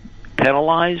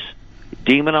 penalize,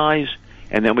 demonize,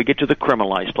 and then we get to the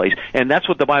criminalized place. And that's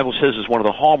what the Bible says is one of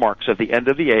the hallmarks of the end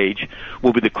of the age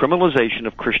will be the criminalization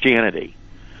of Christianity.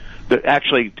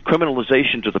 Actually,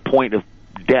 criminalization to the point of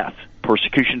death,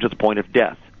 persecution to the point of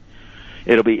death.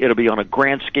 It'll be on a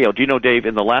grand scale. Do you know, Dave,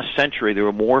 in the last century there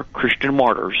were more Christian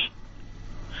martyrs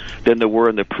than there were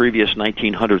in the previous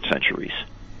 1900 centuries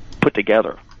put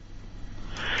together.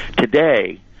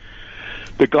 Today,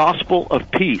 the gospel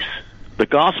of peace, the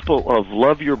gospel of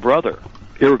love your brother,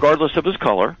 irregardless of his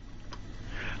color.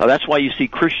 That's why you see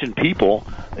Christian people,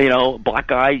 black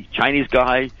guy, Chinese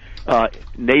guy,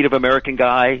 Native American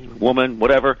guy, woman,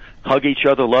 whatever, hug each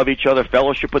other, love each other,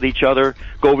 fellowship with each other,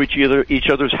 go over each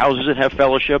other's houses and have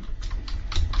fellowship.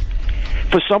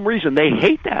 For some reason, they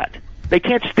hate that. They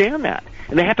can't stand that.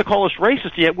 And they have to call us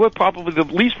racist, yet we're probably the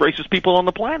least racist people on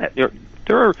the planet.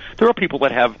 There are people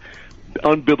that have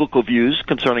unbiblical views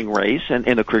concerning race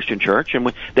in the Christian church,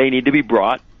 and they need to be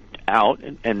brought out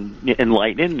and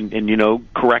enlightened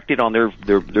and corrected on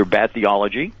their bad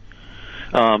theology.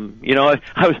 I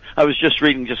was just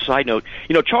reading, just a side note,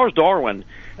 Charles Darwin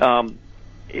taught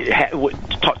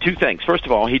two things. First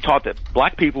of all, he taught that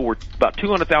black people were about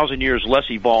 200,000 years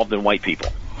less evolved than white people.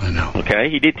 I know. Okay?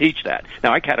 He did teach that.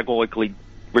 Now, I categorically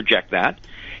reject that.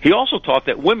 He also taught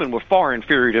that women were far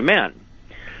inferior to men.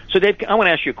 So, Dave, I want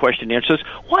to ask you a question. It says,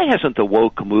 why hasn't the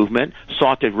woke movement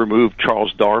sought to remove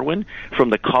Charles Darwin from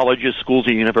the colleges, schools,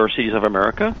 and universities of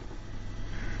America?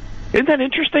 Isn't that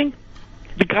interesting?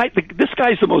 This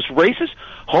guy's the most racist,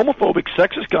 homophobic,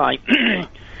 sexist guy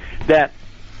that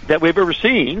we've ever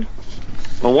seen.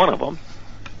 Well, one of them.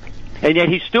 And yet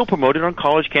he's still promoted on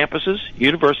college campuses,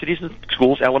 universities, and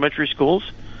schools, elementary schools.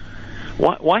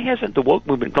 Why hasn't the woke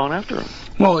movement gone after him?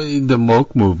 Well, the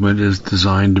woke movement is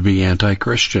designed to be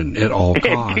anti-Christian at all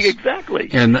costs. Exactly.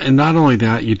 And not only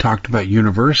that, you talked about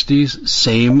universities,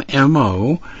 same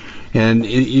MO. And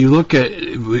you look at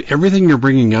everything you're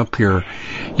bringing up here.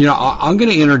 I'm going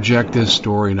to interject this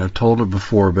story, and I've told it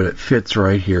before, but it fits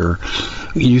right here.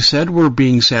 You said we're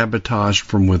being sabotaged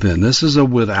from within. This is a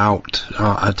without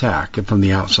attack from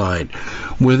the outside.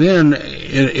 Within,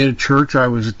 in a church I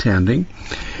was attending,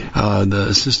 the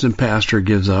assistant pastor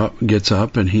gets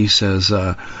up and he says,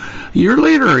 your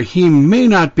leader, he may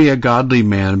not be a godly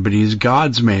man, but he's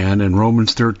God's man, and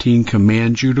Romans 13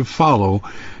 commands you to follow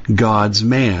God's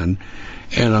man.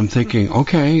 And I'm thinking,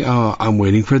 okay, I'm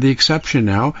waiting for the exception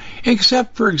now.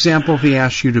 Except, for example, if he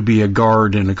asks you to be a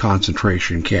guard in a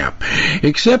concentration camp.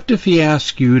 Except if he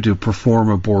asks you to perform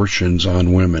abortions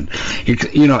on women.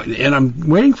 And I'm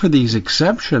waiting for these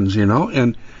exceptions,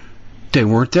 and they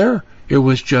weren't there. It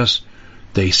was just,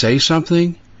 they say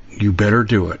something, you better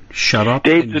do it. Shut up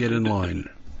and get in line.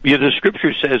 The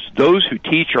scripture says those who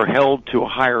teach are held to a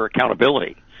higher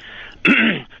accountability.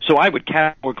 So I would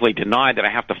categorically deny that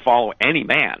I have to follow any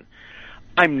man.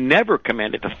 I'm never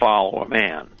commanded to follow a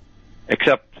man,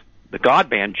 except the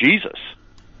God-man, Jesus.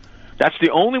 That's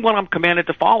the only one I'm commanded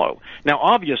to follow. Now,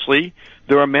 obviously,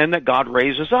 there are men that God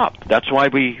raises up. That's why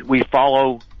we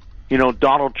follow,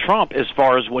 Donald Trump as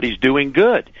far as what he's doing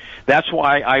good. That's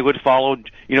why I would follow,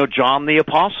 John the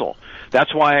Apostle.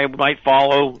 That's why I might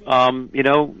follow,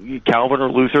 Calvin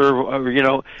or Luther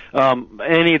or,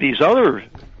 any of these other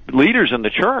leaders in the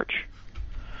church.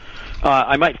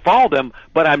 I might follow them,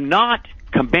 but I'm not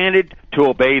commanded to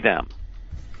obey them.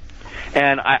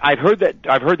 And I've heard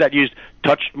that used,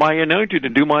 touch my anointed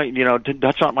and do my, to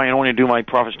touch not my anointed and do my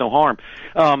prophets no harm.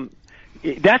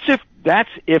 That's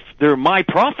if they're my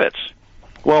prophets.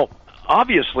 Well,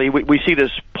 obviously, we see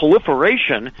this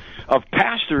proliferation of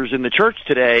pastors in the church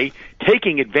today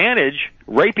taking advantage,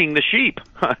 raping the sheep.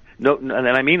 No, and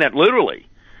I mean that literally.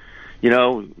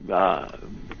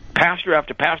 Pastor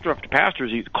after pastor after pastor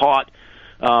is caught,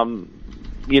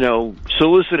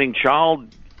 soliciting child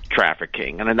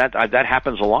trafficking, and that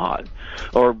happens a lot.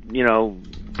 Or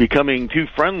becoming too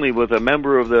friendly with a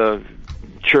member of the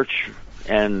church,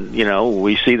 and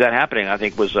we see that happening. I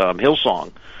think it was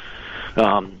Hillsong.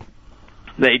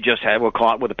 They just were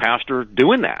caught with a pastor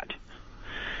doing that.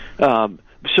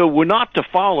 So we're not to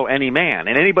follow any man,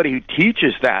 and anybody who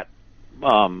teaches that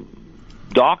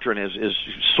doctrine is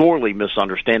sorely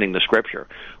misunderstanding the Scripture.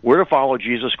 We're to follow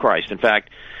Jesus Christ. In fact,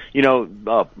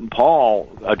 Paul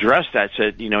addressed that.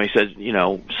 Said, he said,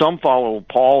 some follow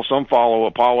Paul, some follow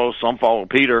Apollos, some follow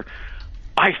Peter.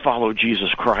 I follow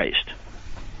Jesus Christ.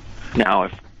 Now,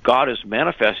 if God is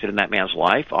manifested in that man's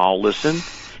life, I'll listen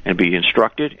and be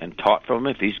instructed and taught from him.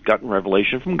 If he's gotten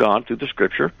revelation from God through the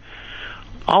Scripture,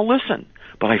 I'll listen.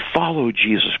 But I follow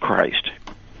Jesus Christ.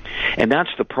 And that's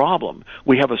the problem.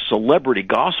 We have a celebrity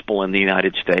gospel in the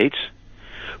United States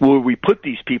where we put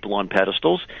these people on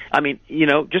pedestals. I mean,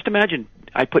 just imagine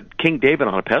I put King David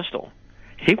on a pedestal.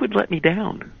 He would let me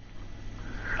down.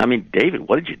 I mean, David,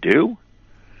 what did you do?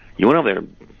 You went over there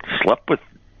and slept with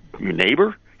your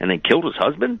neighbor and then killed his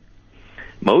husband?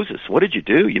 Moses, what did you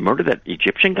do? You murdered that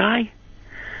Egyptian guy?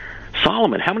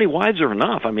 Solomon, how many wives are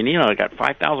enough? I mean, I got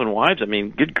 5,000 wives. I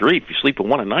mean, good grief. You sleep with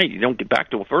one a night. You don't get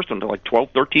back to the first one until like 12,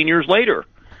 13 years later.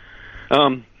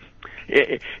 You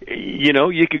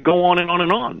could go on and on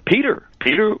and on. Peter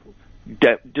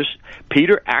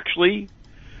actually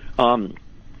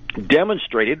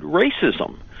demonstrated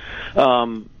racism.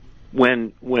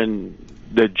 When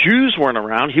the Jews weren't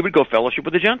around, he would go fellowship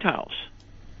with the Gentiles.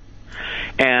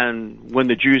 And when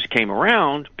the Jews came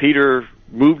around, Peter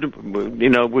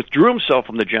withdrew himself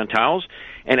from the Gentiles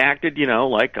and acted,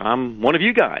 like I'm one of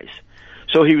you guys.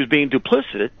 So he was being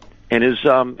duplicitous in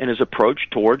his approach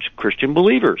towards Christian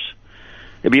believers.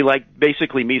 It'd be like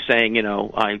basically me saying,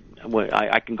 I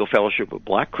can go fellowship with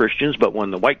black Christians, but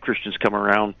when the white Christians come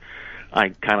around, I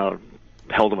kind of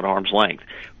held them at arm's length.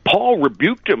 Paul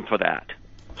rebuked him for that.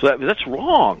 So that's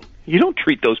wrong. You don't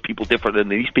treat those people different than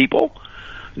these people.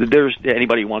 There's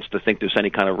anybody who wants to think there's any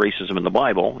kind of racism in the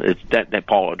Bible, it's that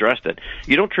Paul addressed it.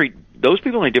 You don't treat those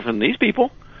people any different than these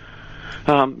people.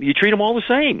 You treat them all the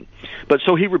same. But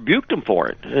so he rebuked them for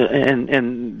it,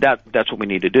 and that's what we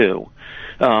need to do.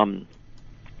 And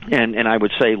I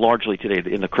would say largely today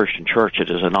in the Christian church, it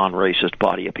is a non-racist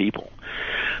body of people.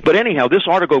 But anyhow, this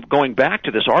article, going back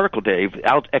to this article, Dave,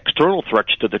 external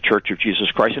threats to the Church of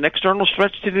Jesus Christ and external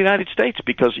threats to the United States,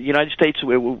 because the United States,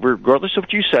 regardless of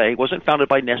what you say, wasn't founded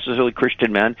by necessarily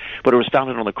Christian men, but it was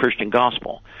founded on the Christian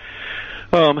gospel.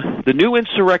 The new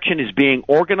insurrection is being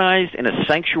organized in a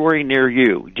sanctuary near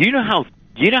you. Do you know how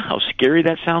scary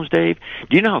that sounds, Dave?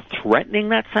 Do you know how threatening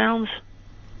that sounds?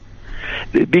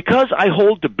 Because I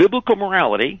hold to biblical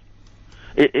morality,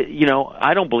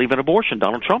 I don't believe in abortion.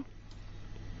 Donald Trump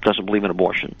doesn't believe in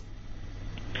abortion.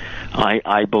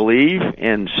 I believe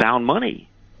in sound money.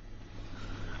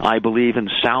 I believe in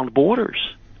sound borders.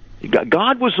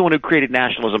 God was the one who created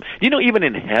nationalism. Even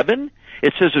in heaven,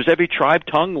 it says there's every tribe,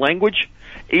 tongue, language.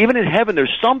 Even in heaven,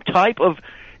 there's some type of,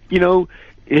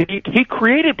 He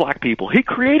created black people. He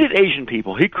created Asian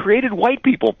people. He created white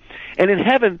people. And in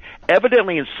heaven,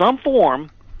 evidently in some form,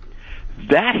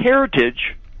 that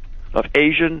heritage of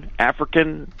Asian,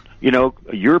 African,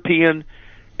 European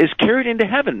is carried into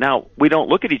heaven. Now, we don't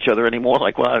look at each other anymore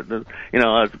like, well,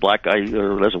 that's a black guy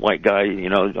or that's a white guy,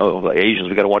 the Asians,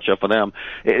 we got to watch out for them.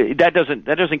 That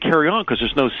doesn't carry on because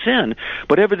there's no sin.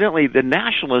 But evidently the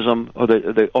nationalism or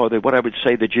the what I would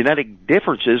say the genetic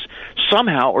differences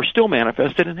somehow are still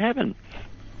manifested in heaven.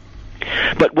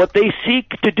 But what they seek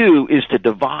to do is to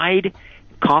divide,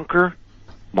 conquer,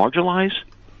 marginalize,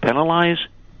 penalize,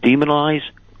 demonize,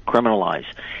 criminalize.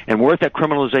 And we're at that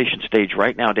criminalization stage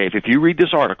right now, Dave. If you read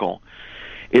this article,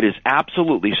 it is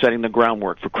absolutely setting the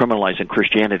groundwork for criminalizing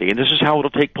Christianity. And this is how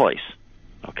it'll take place.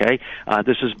 Okay?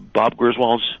 This is Bob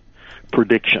Griswold's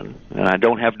prediction. And I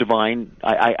don't have divine,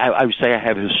 I would say I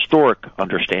have historic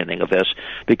understanding of this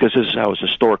because this is how it's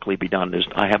historically be done.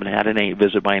 I haven't had a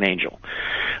visit by an angel.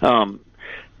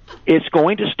 It's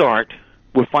going to start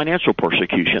with financial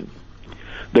persecution.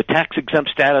 The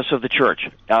tax-exempt status of the church.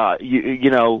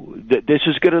 This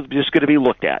is going to be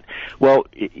looked at. Well,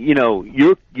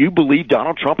 you believe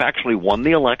Donald Trump actually won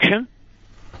the election?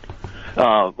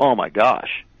 Oh my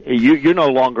gosh. You're no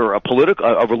longer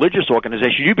a religious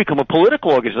organization. You become a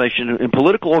political organization, and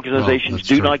political organizations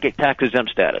do not get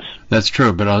tax-exempt status. That's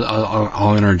true, but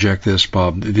I'll interject this,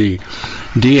 Bob. The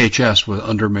DHS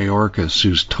under Mayorkas,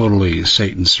 who's totally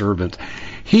Satan's servant,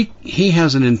 he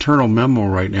has an internal memo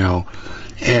right now,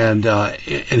 and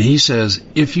he says,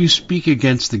 if you speak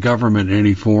against the government in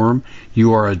any form,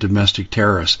 you are a domestic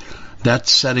terrorist.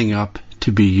 That's setting up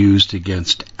to be used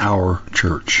against our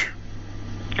church.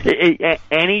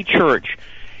 Any church,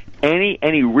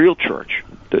 any real church,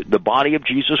 the body of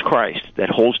Jesus Christ that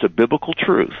holds to biblical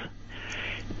truth,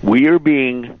 we are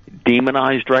being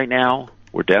demonized right now.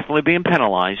 We're definitely being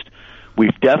penalized.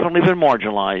 We've definitely been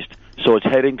marginalized, so it's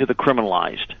heading to the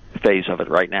criminalized phase of it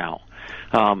right now.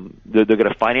 They're going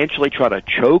to financially try to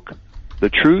choke the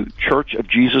true church of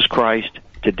Jesus Christ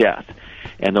to death,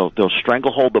 and they'll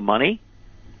stranglehold the money,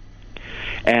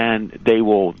 and they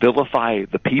will vilify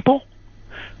the people.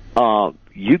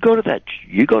 You go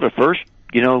to First,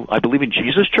 I believe in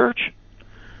Jesus Church.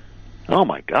 Oh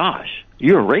my gosh,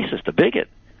 you're a racist, a bigot.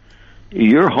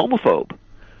 You're a homophobe.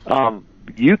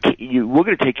 We're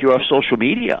going to take you off social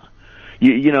media.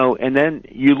 And then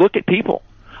you look at people.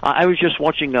 I was just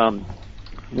watching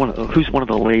who's one of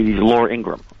the ladies, Laura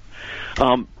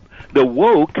Ingraham. The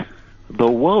woke,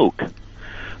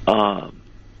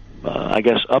 I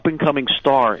guess, up and coming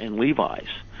star in Levi's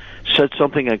said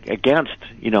something against,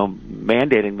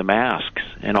 mandating the masks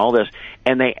and all this,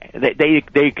 and they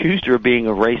accused her of being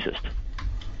a racist.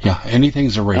 Yeah,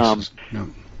 anything's a racist. No.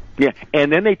 Yeah,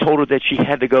 and then they told her that she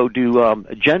had to go do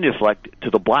genuflect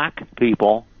to the black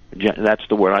people. That's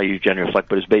the word I use, genuflect,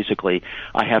 but it's basically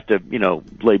I have to,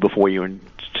 lay before you and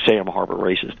say I'm a Harvard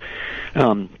racist.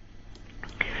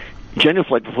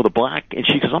 Genuflect before the black, and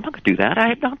she says, I'm not going to do that. I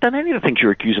have not done any of the things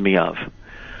you're accusing me of.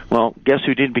 Well, guess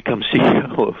who didn't become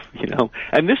CEO of,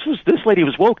 And this lady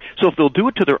was woke. So if they'll do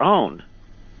it to their own,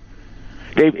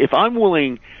 Dave, if I'm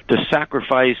willing to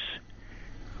sacrifice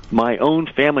my own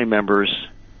family members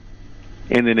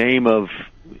in the name of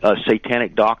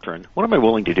satanic doctrine, what am I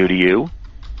willing to do to you?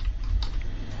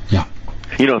 Yeah.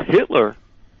 Hitler,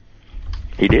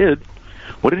 he did.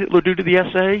 What did Hitler do to the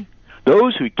SA?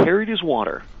 Those who carried his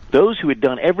water. Those who had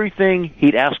done everything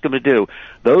he'd asked them to do.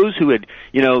 Those who had,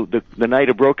 the night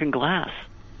of broken glass.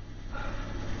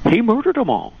 He murdered them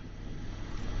all.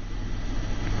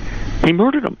 He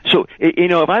murdered them. So,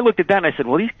 if I looked at that and I said,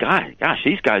 well, these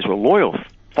guys were loyal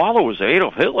followers of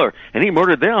Adolf Hitler, and he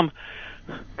murdered them.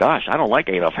 Gosh, I don't like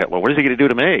Adolf Hitler. What is he going to do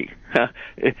to me?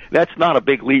 That's not a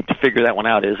big leap to figure that one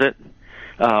out, is it?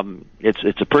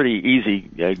 It's a pretty easy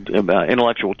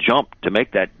intellectual jump to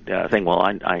make that thing. Well,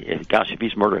 gosh, if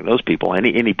he's murdering those people, and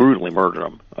he brutally murdered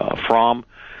them,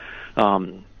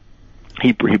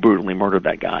 he brutally murdered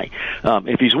that guy.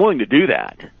 If he's willing to do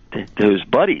that to his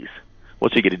buddies,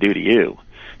 what's he going to do to you?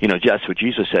 That's what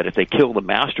Jesus said. If they kill the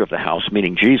master of the house,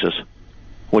 meaning Jesus,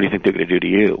 what do you think they're going to do to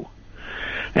you?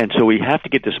 And so we have to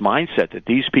get this mindset that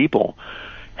these people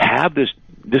have this.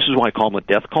 This is why I call them a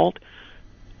death cult.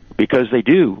 Because they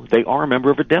do. They are a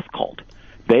member of a death cult.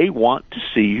 They want to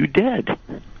see you dead,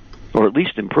 or at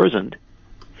least imprisoned.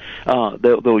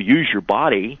 They'll use your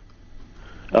body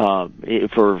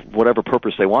for whatever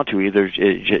purpose they want to, either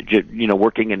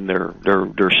working in their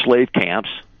slave camps,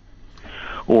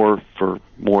 or for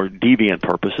more deviant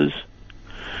purposes.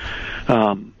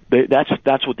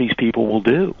 That's what these people will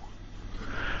do.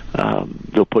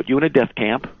 They'll put you in a death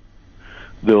camp.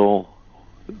 They'll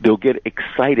get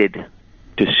excited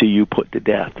to see you put to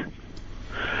death.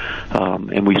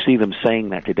 And we see them saying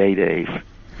that today, Dave.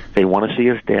 They want to see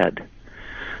us dead.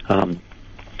 And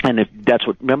if that's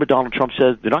what, remember Donald Trump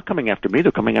says, they're not coming after me,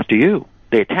 they're coming after you.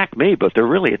 They attack me, but they're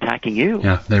really attacking you.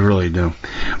 Yeah, they really do.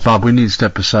 Bob, we need to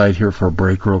step aside here for a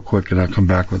break real quick, and I'll come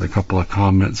back with a couple of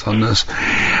comments on this.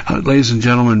 Ladies and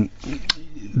gentlemen,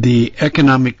 the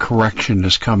economic correction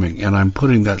is coming, and I'm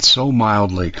putting that so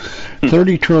mildly.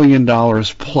 $30 trillion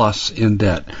plus in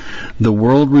debt. The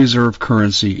world reserve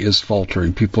currency is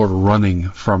faltering. People are running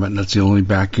from it, and that's the only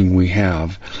backing we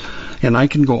have. And I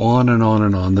can go on and on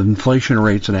and on. The inflation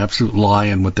rate's an absolute lie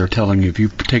in what they're telling you. If you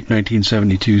take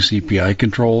 1972 CPI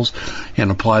controls and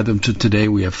apply them to today,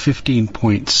 we have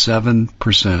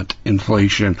 15.7%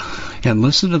 inflation. And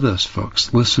listen to this,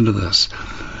 folks. Listen to this.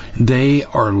 They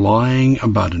are lying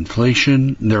about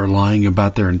inflation. They're lying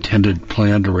about their intended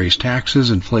plan to raise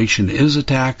taxes. Inflation is a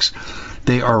tax.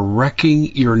 They are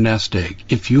wrecking your nest egg.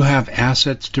 If you have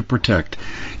assets to protect,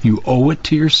 you owe it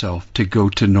to yourself to go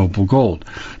to Noble Gold.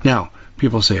 Now,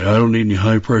 people say, I don't need any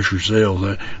high-pressure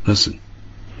sales. Listen,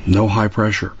 no high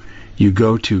pressure. You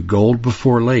go to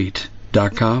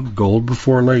goldbeforelate.com,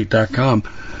 goldbeforelate.com.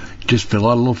 Just fill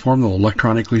out a little form. They'll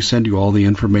electronically send you all the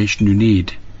information you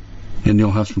need. And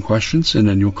you'll have some questions, and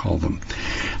then you'll call them.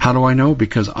 How do I know?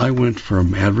 Because I went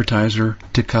from advertiser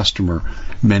to customer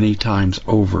many times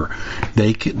over.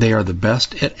 They are the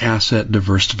best at asset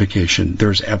diversification.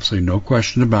 There's absolutely no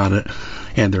question about it.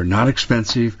 And they're not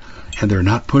expensive, and they're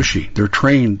not pushy. They're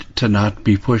trained to not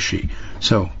be pushy.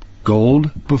 So,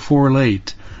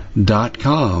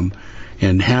 goldbeforelate.com,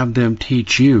 and have them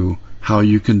teach you how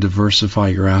you can diversify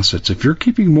your assets. If you're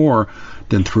keeping more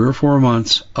than 3 or 4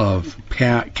 months of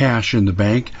cash in the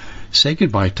bank, say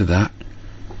goodbye to that.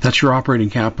 That's your operating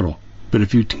capital. But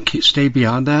if you stay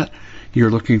beyond that,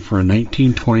 you're looking for a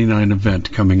 1929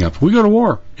 event coming up. We go to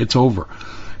war, it's over.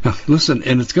 Now, listen,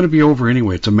 and it's going to be over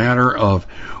anyway. It's a matter of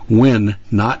when,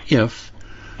 not if,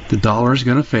 the dollar is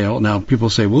going to fail. Now, people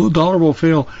say, well, the dollar will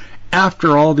fail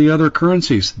after all the other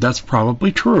currencies. That's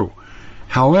probably true.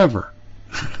 However,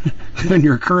 when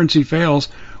your currency fails,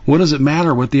 what does it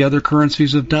matter what the other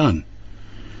currencies have done?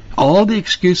 All the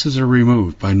excuses are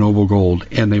removed by Noble Gold,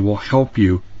 and they will help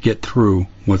you get through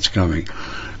what's coming.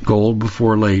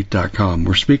 Goldbeforelate.com.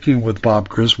 We're speaking with Bob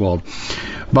Griswold.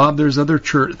 Bob, there's other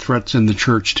threats in the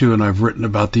church, too, and I've written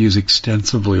about these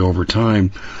extensively over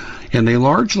time, and they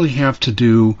largely have to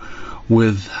do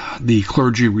with the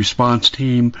clergy response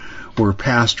team, where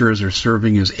pastors are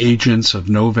serving as agents of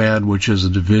NOVAD, which is a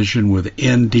division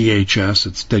within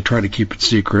DHS. They try to keep it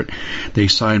secret. They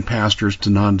sign pastors to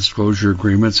non-disclosure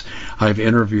agreements. I've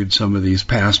interviewed some of these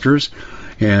pastors,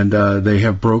 and they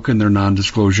have broken their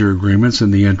non-disclosure agreements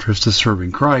in the interest of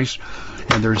serving Christ.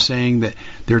 And they're saying that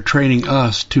they're training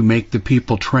us to make the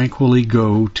people tranquilly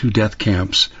go to death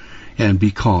camps and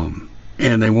be calm.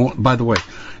 And they won't, by the way,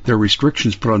 there are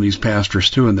restrictions put on these pastors,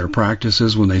 too, in their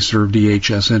practices when they serve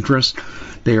DHS interests.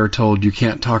 They are told you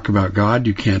can't talk about God,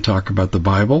 you can't talk about the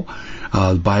Bible.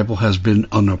 The Bible has been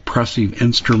an oppressive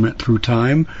instrument through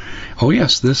time. Oh,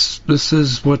 yes, this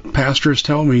is what pastors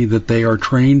tell me that they are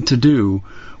trained to do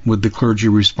with the clergy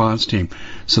response team.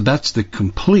 So that's the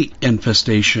complete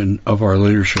infestation of our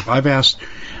leadership. I've asked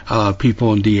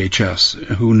people in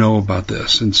DHS who know about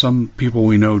this, and some people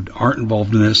we know aren't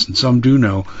involved in this, and some do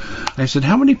know. I said,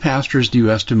 how many pastors do you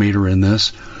estimate are in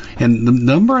this? And the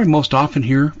number I most often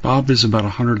hear, Bob, is about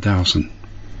 100,000.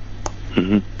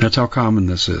 Mm-hmm. That's how common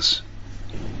this is.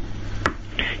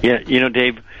 Yeah,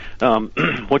 Dave,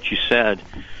 what you said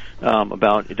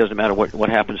about it doesn't matter what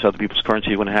happens to other people's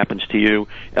currency when it happens to you.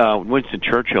 Winston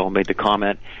Churchill made the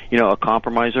comment, a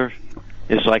compromiser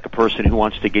is like a person who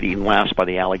wants to get eaten last by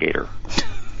the alligator.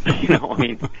 He wants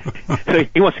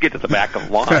to get to the back of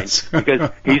the line because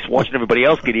he's watching everybody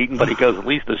else get eaten, but he goes, at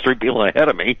least there's 3 people ahead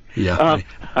of me. Yeah.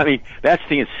 That's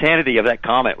the insanity of that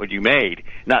comment what you made.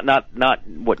 Not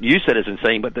what you said is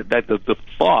insane, but the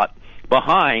thought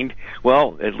behind,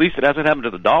 well, at least it hasn't happened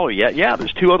to the dollar yet. Yeah,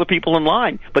 there's 2 other people in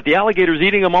line, but the alligator's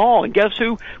eating them all. And guess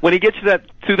who? When he gets to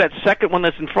that second one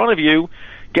that's in front of you,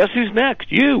 guess who's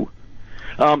next? You.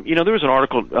 There was an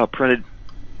article printed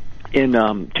in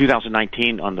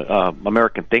 2019 on the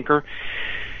American Thinker,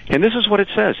 and this is what it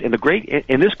says: in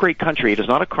this great country, it is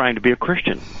not a crime to be a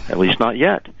Christian, at least not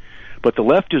yet, but the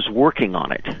left is working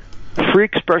on it. Free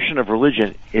expression of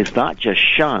religion is not just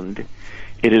shunned;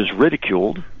 it is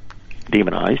ridiculed,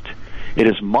 demonized, it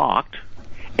is mocked.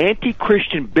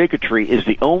 Anti-Christian bigotry is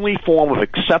the only form of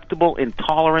acceptable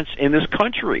intolerance in this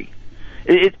country.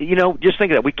 Just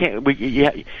think of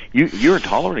that. You're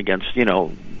intolerant against,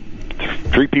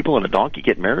 3 people and a donkey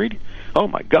get married? Oh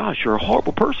my gosh, you're a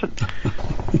horrible person.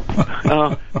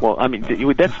 That's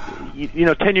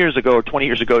 10 years ago or 20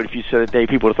 years ago, if you said it today,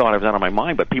 people would have thought I was out of my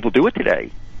mind, but people do it today.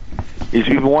 Is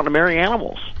people want to marry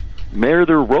animals, marry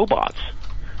their robots.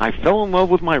 I fell in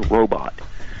love with my robot.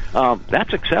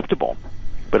 That's acceptable.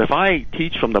 But if I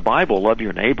teach from the Bible, love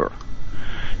your neighbor,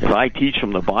 if I teach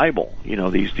from the Bible,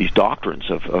 these doctrines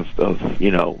of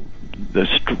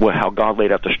how God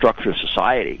laid out the structure of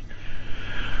society,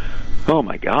 oh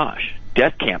my gosh,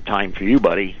 death camp time for you,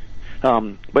 buddy.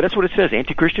 But that's what it says.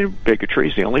 Anti-Christian bigotry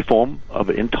is the only form of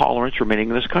intolerance remaining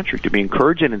in this country, to be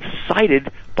encouraged and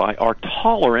incited by our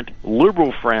tolerant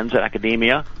liberal friends at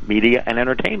academia, media, and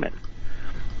entertainment.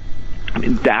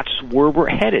 That's where we're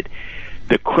headed.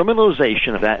 The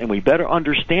criminalization of that, and we better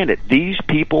understand it. These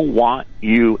people want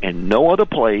you in no other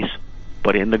place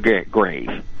but in the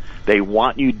grave. They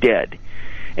want you dead.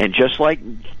 And just like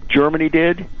Germany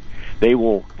did, they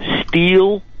will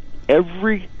steal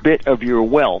every bit of your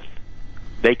wealth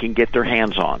they can get their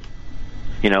hands on.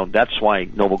 That's why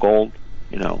Noble Gold,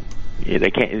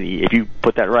 they can't. If you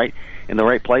put that right in the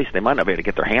right place, they might not be able to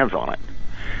get their hands on it.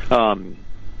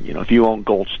 If you own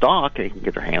gold stock, they can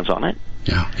get their hands on it.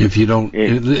 Yeah. If you don't,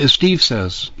 as Steve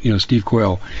says, Steve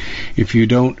Quayle, if you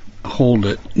don't hold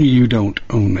it, you don't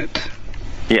own it.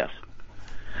 Yes.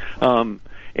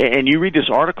 And you read this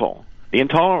article. The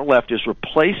intolerant left is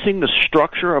replacing the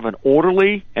structure of an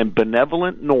orderly and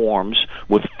benevolent norms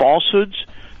with falsehoods,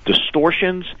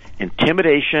 distortions,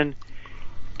 intimidation,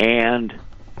 and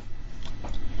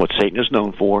what Satan is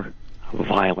known for,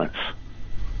 violence.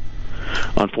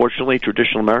 Unfortunately,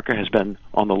 traditional America has been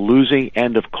on the losing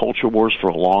end of culture wars for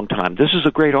a long time. This is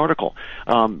a great article.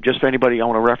 Just for anybody, I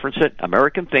want to reference it.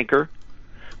 American Thinker,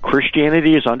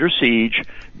 Christianity is Under Siege,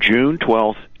 June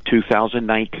 12th,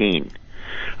 2019.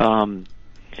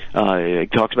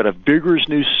 It talks about a vigorous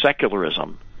new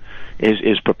secularism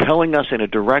is propelling us in a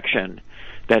direction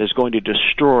that is going to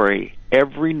destroy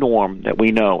every norm that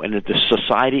we know, and that the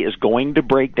society is going to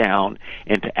break down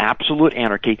into absolute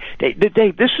anarchy.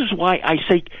 Dave, this is why I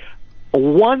say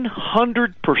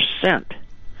 100%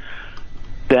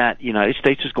 that the United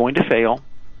States is going to fail,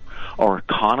 our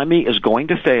economy is going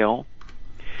to fail,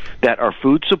 that our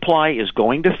food supply is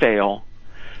going to fail,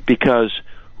 because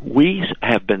we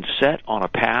have been set on a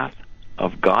path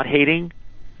of God-hating,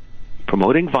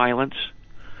 promoting violence,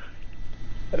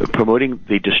 promoting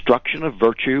the destruction of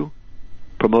virtue,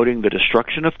 promoting the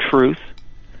destruction of truth.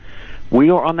 We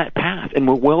are on that path, and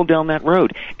we're well down that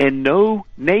road. And no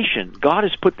nation, God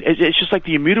has put, it's just like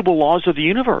the immutable laws of the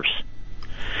universe.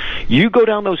 You go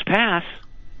down those paths.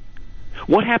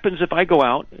 What happens if I go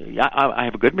out? I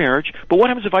have a good marriage, but what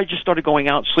happens if I just started going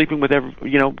out sleeping with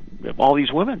all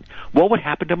these women? What would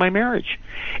happen to my marriage?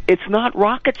 It's not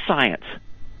rocket science.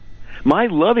 My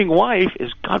loving wife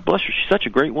is, God bless her, she's such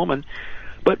a great woman,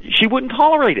 but she wouldn't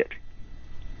tolerate it.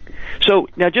 So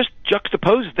now just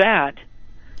juxtapose that,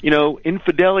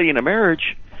 infidelity in a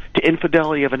marriage to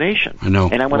infidelity of a nation. I know.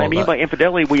 And what I mean by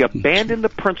infidelity, we abandon the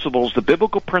principles, the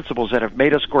biblical principles that have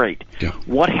made us great. Yeah.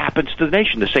 What happens to the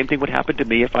nation? The same thing would happen to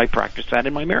me if I practiced that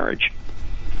in my marriage.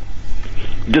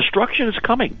 Destruction is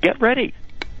coming. Get ready.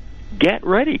 Get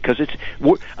ready, because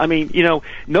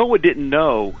Noah didn't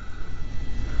know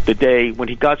the day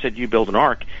when God said, you build an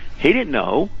ark. He didn't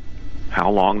know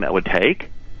how long that would take.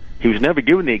 He was never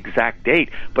given the exact date,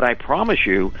 but I promise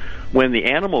you, when the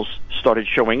animals started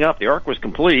showing up, the ark was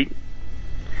complete,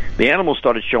 the animals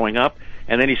started showing up,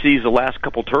 and then he sees the last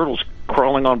couple turtles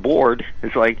crawling on board.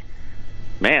 It's like,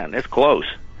 man, that's close.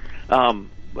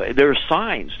 There are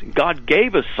signs. God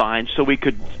gave us signs so we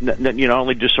could not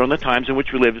only discern the times in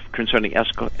which we live concerning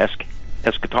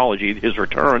eschatology, his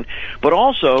return, but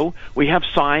also we have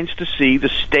signs to see the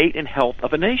state and health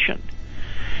of a nation.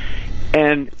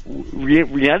 And the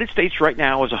United States right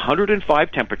now is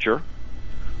 105 temperature.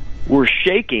 We're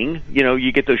shaking.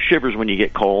 You get those shivers when you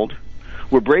get cold.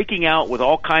 We're breaking out with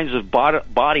all kinds of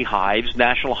body hives,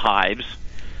 national hives,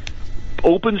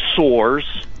 open sores.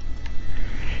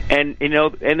 And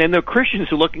then there are Christians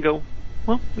who look and go,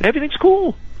 well, everything's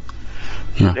cool.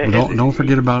 Yeah, don't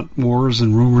forget about wars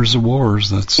and rumors of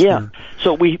wars.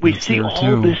 So we see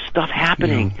all this stuff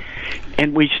happening,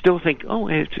 and we still think,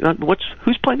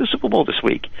 who's playing the Super Bowl this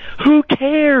week? Who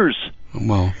cares?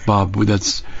 Well, Bob,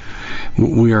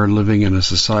 we are living in a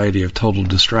society of total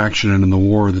distraction and in the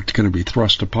war that's going to be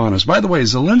thrust upon us. By the way,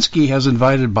 Zelensky has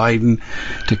invited Biden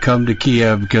to come to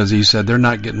Kiev because he said they're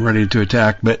not getting ready to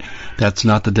attack, but that's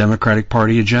not the Democratic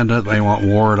Party agenda. They want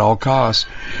war at all costs.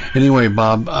 Anyway,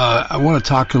 Bob, I want to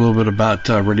talk a little bit about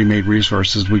Ready-Made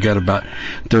Resources. We got about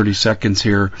 30 seconds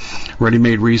here.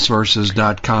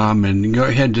 ReadyMadeResources.com, and go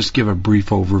ahead and just give a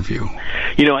brief overview.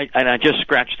 I just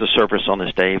scratched the surface on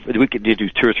this, Dave. We could do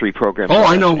 2 or 3 programs. Oh,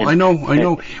 I know.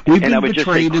 We've been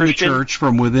betrayed in the church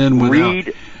from within, without.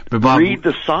 But Bob, read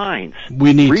the signs.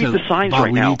 We need read the signs Bob,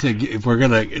 right now. If we're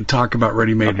going to talk about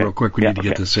Ready-Made real quick, we need to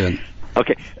get this in.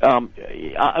 Okay,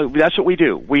 that's what we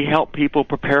do. We help people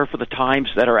prepare for the times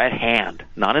that are at hand,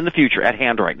 not in the future, at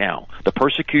hand right now. The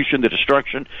persecution, the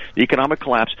destruction, the economic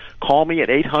collapse. Call me at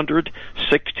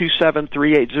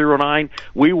 800-627-3809.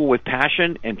 We will, with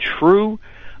passion and true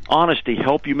honesty,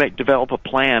 help you develop a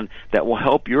plan that will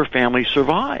help your family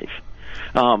survive.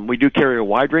 We do carry a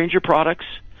wide range of products.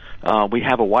 We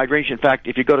have a wide range. In fact,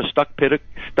 if you go to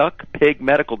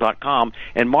stuckpigmedical.com,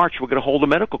 in March we're going to hold a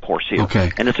medical course here.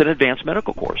 Okay. And it's an advanced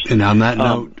medical course. And on that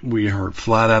note, we are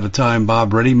flat out of time.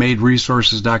 Bob,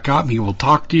 ReadyMadeResources.com. He will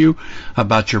talk to you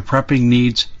about your prepping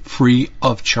needs free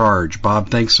of charge. Bob,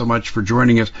 thanks so much for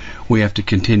joining us. We have to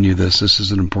continue this. This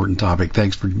is an important topic.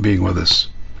 Thanks for being with us.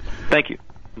 Thank you.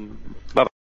 Bye-bye.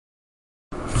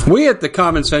 We at the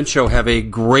Common Sense Show have a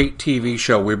great TV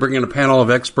show. We bring in a panel of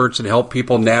experts and help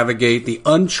people navigate the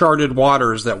uncharted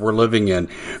waters that we're living in.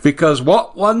 Because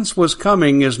what once was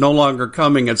coming is no longer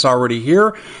coming. It's already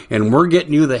here, and we're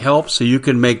getting you the help so you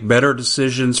can make better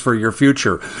decisions for your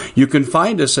future. You can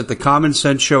find us at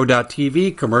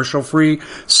thecommonsenseshow.tv, commercial-free,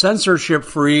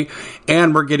 censorship-free,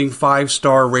 and we're getting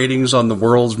 5-star ratings on the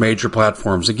world's major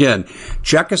platforms. Again,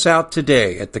 check us out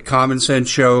today at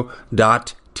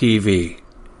thecommonsenseshow.tv.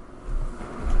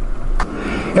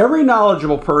 Every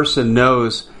knowledgeable person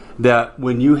knows that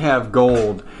when you have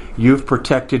gold, you've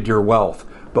protected your wealth.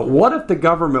 But what if the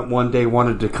government one day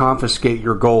wanted to confiscate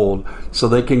your gold so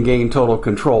they can gain total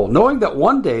control, knowing that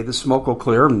one day the smoke will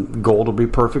clear and gold will be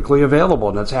perfectly available,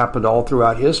 and that's happened all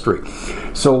throughout history.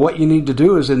 So what you need to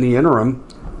do is, in the interim,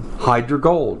 hide your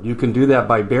gold. You can do that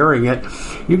by burying it.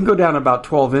 You can go down about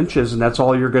 12 inches, and that's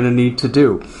all you're going to need to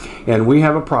do. And we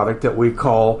have a product that we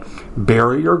call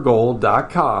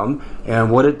buryyourgold.com, and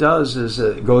what it does is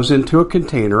it goes into a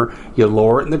container. You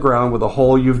lower it in the ground with a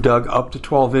hole you've dug up to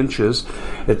 12 inches.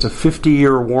 It's a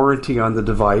 50-year warranty on the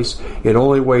device. It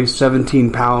only weighs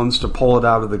 17 pounds to pull it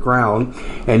out of the ground,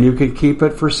 and you can keep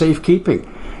it for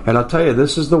safekeeping. And I'll tell you,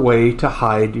 this is the way to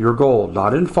hide your gold,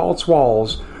 not in false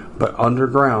walls, but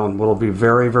underground, will be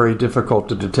very, very difficult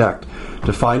to detect.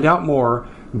 To find out more,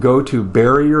 go to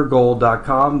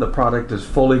buryyourgold.com. The product is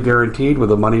fully guaranteed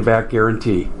with a money-back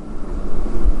guarantee.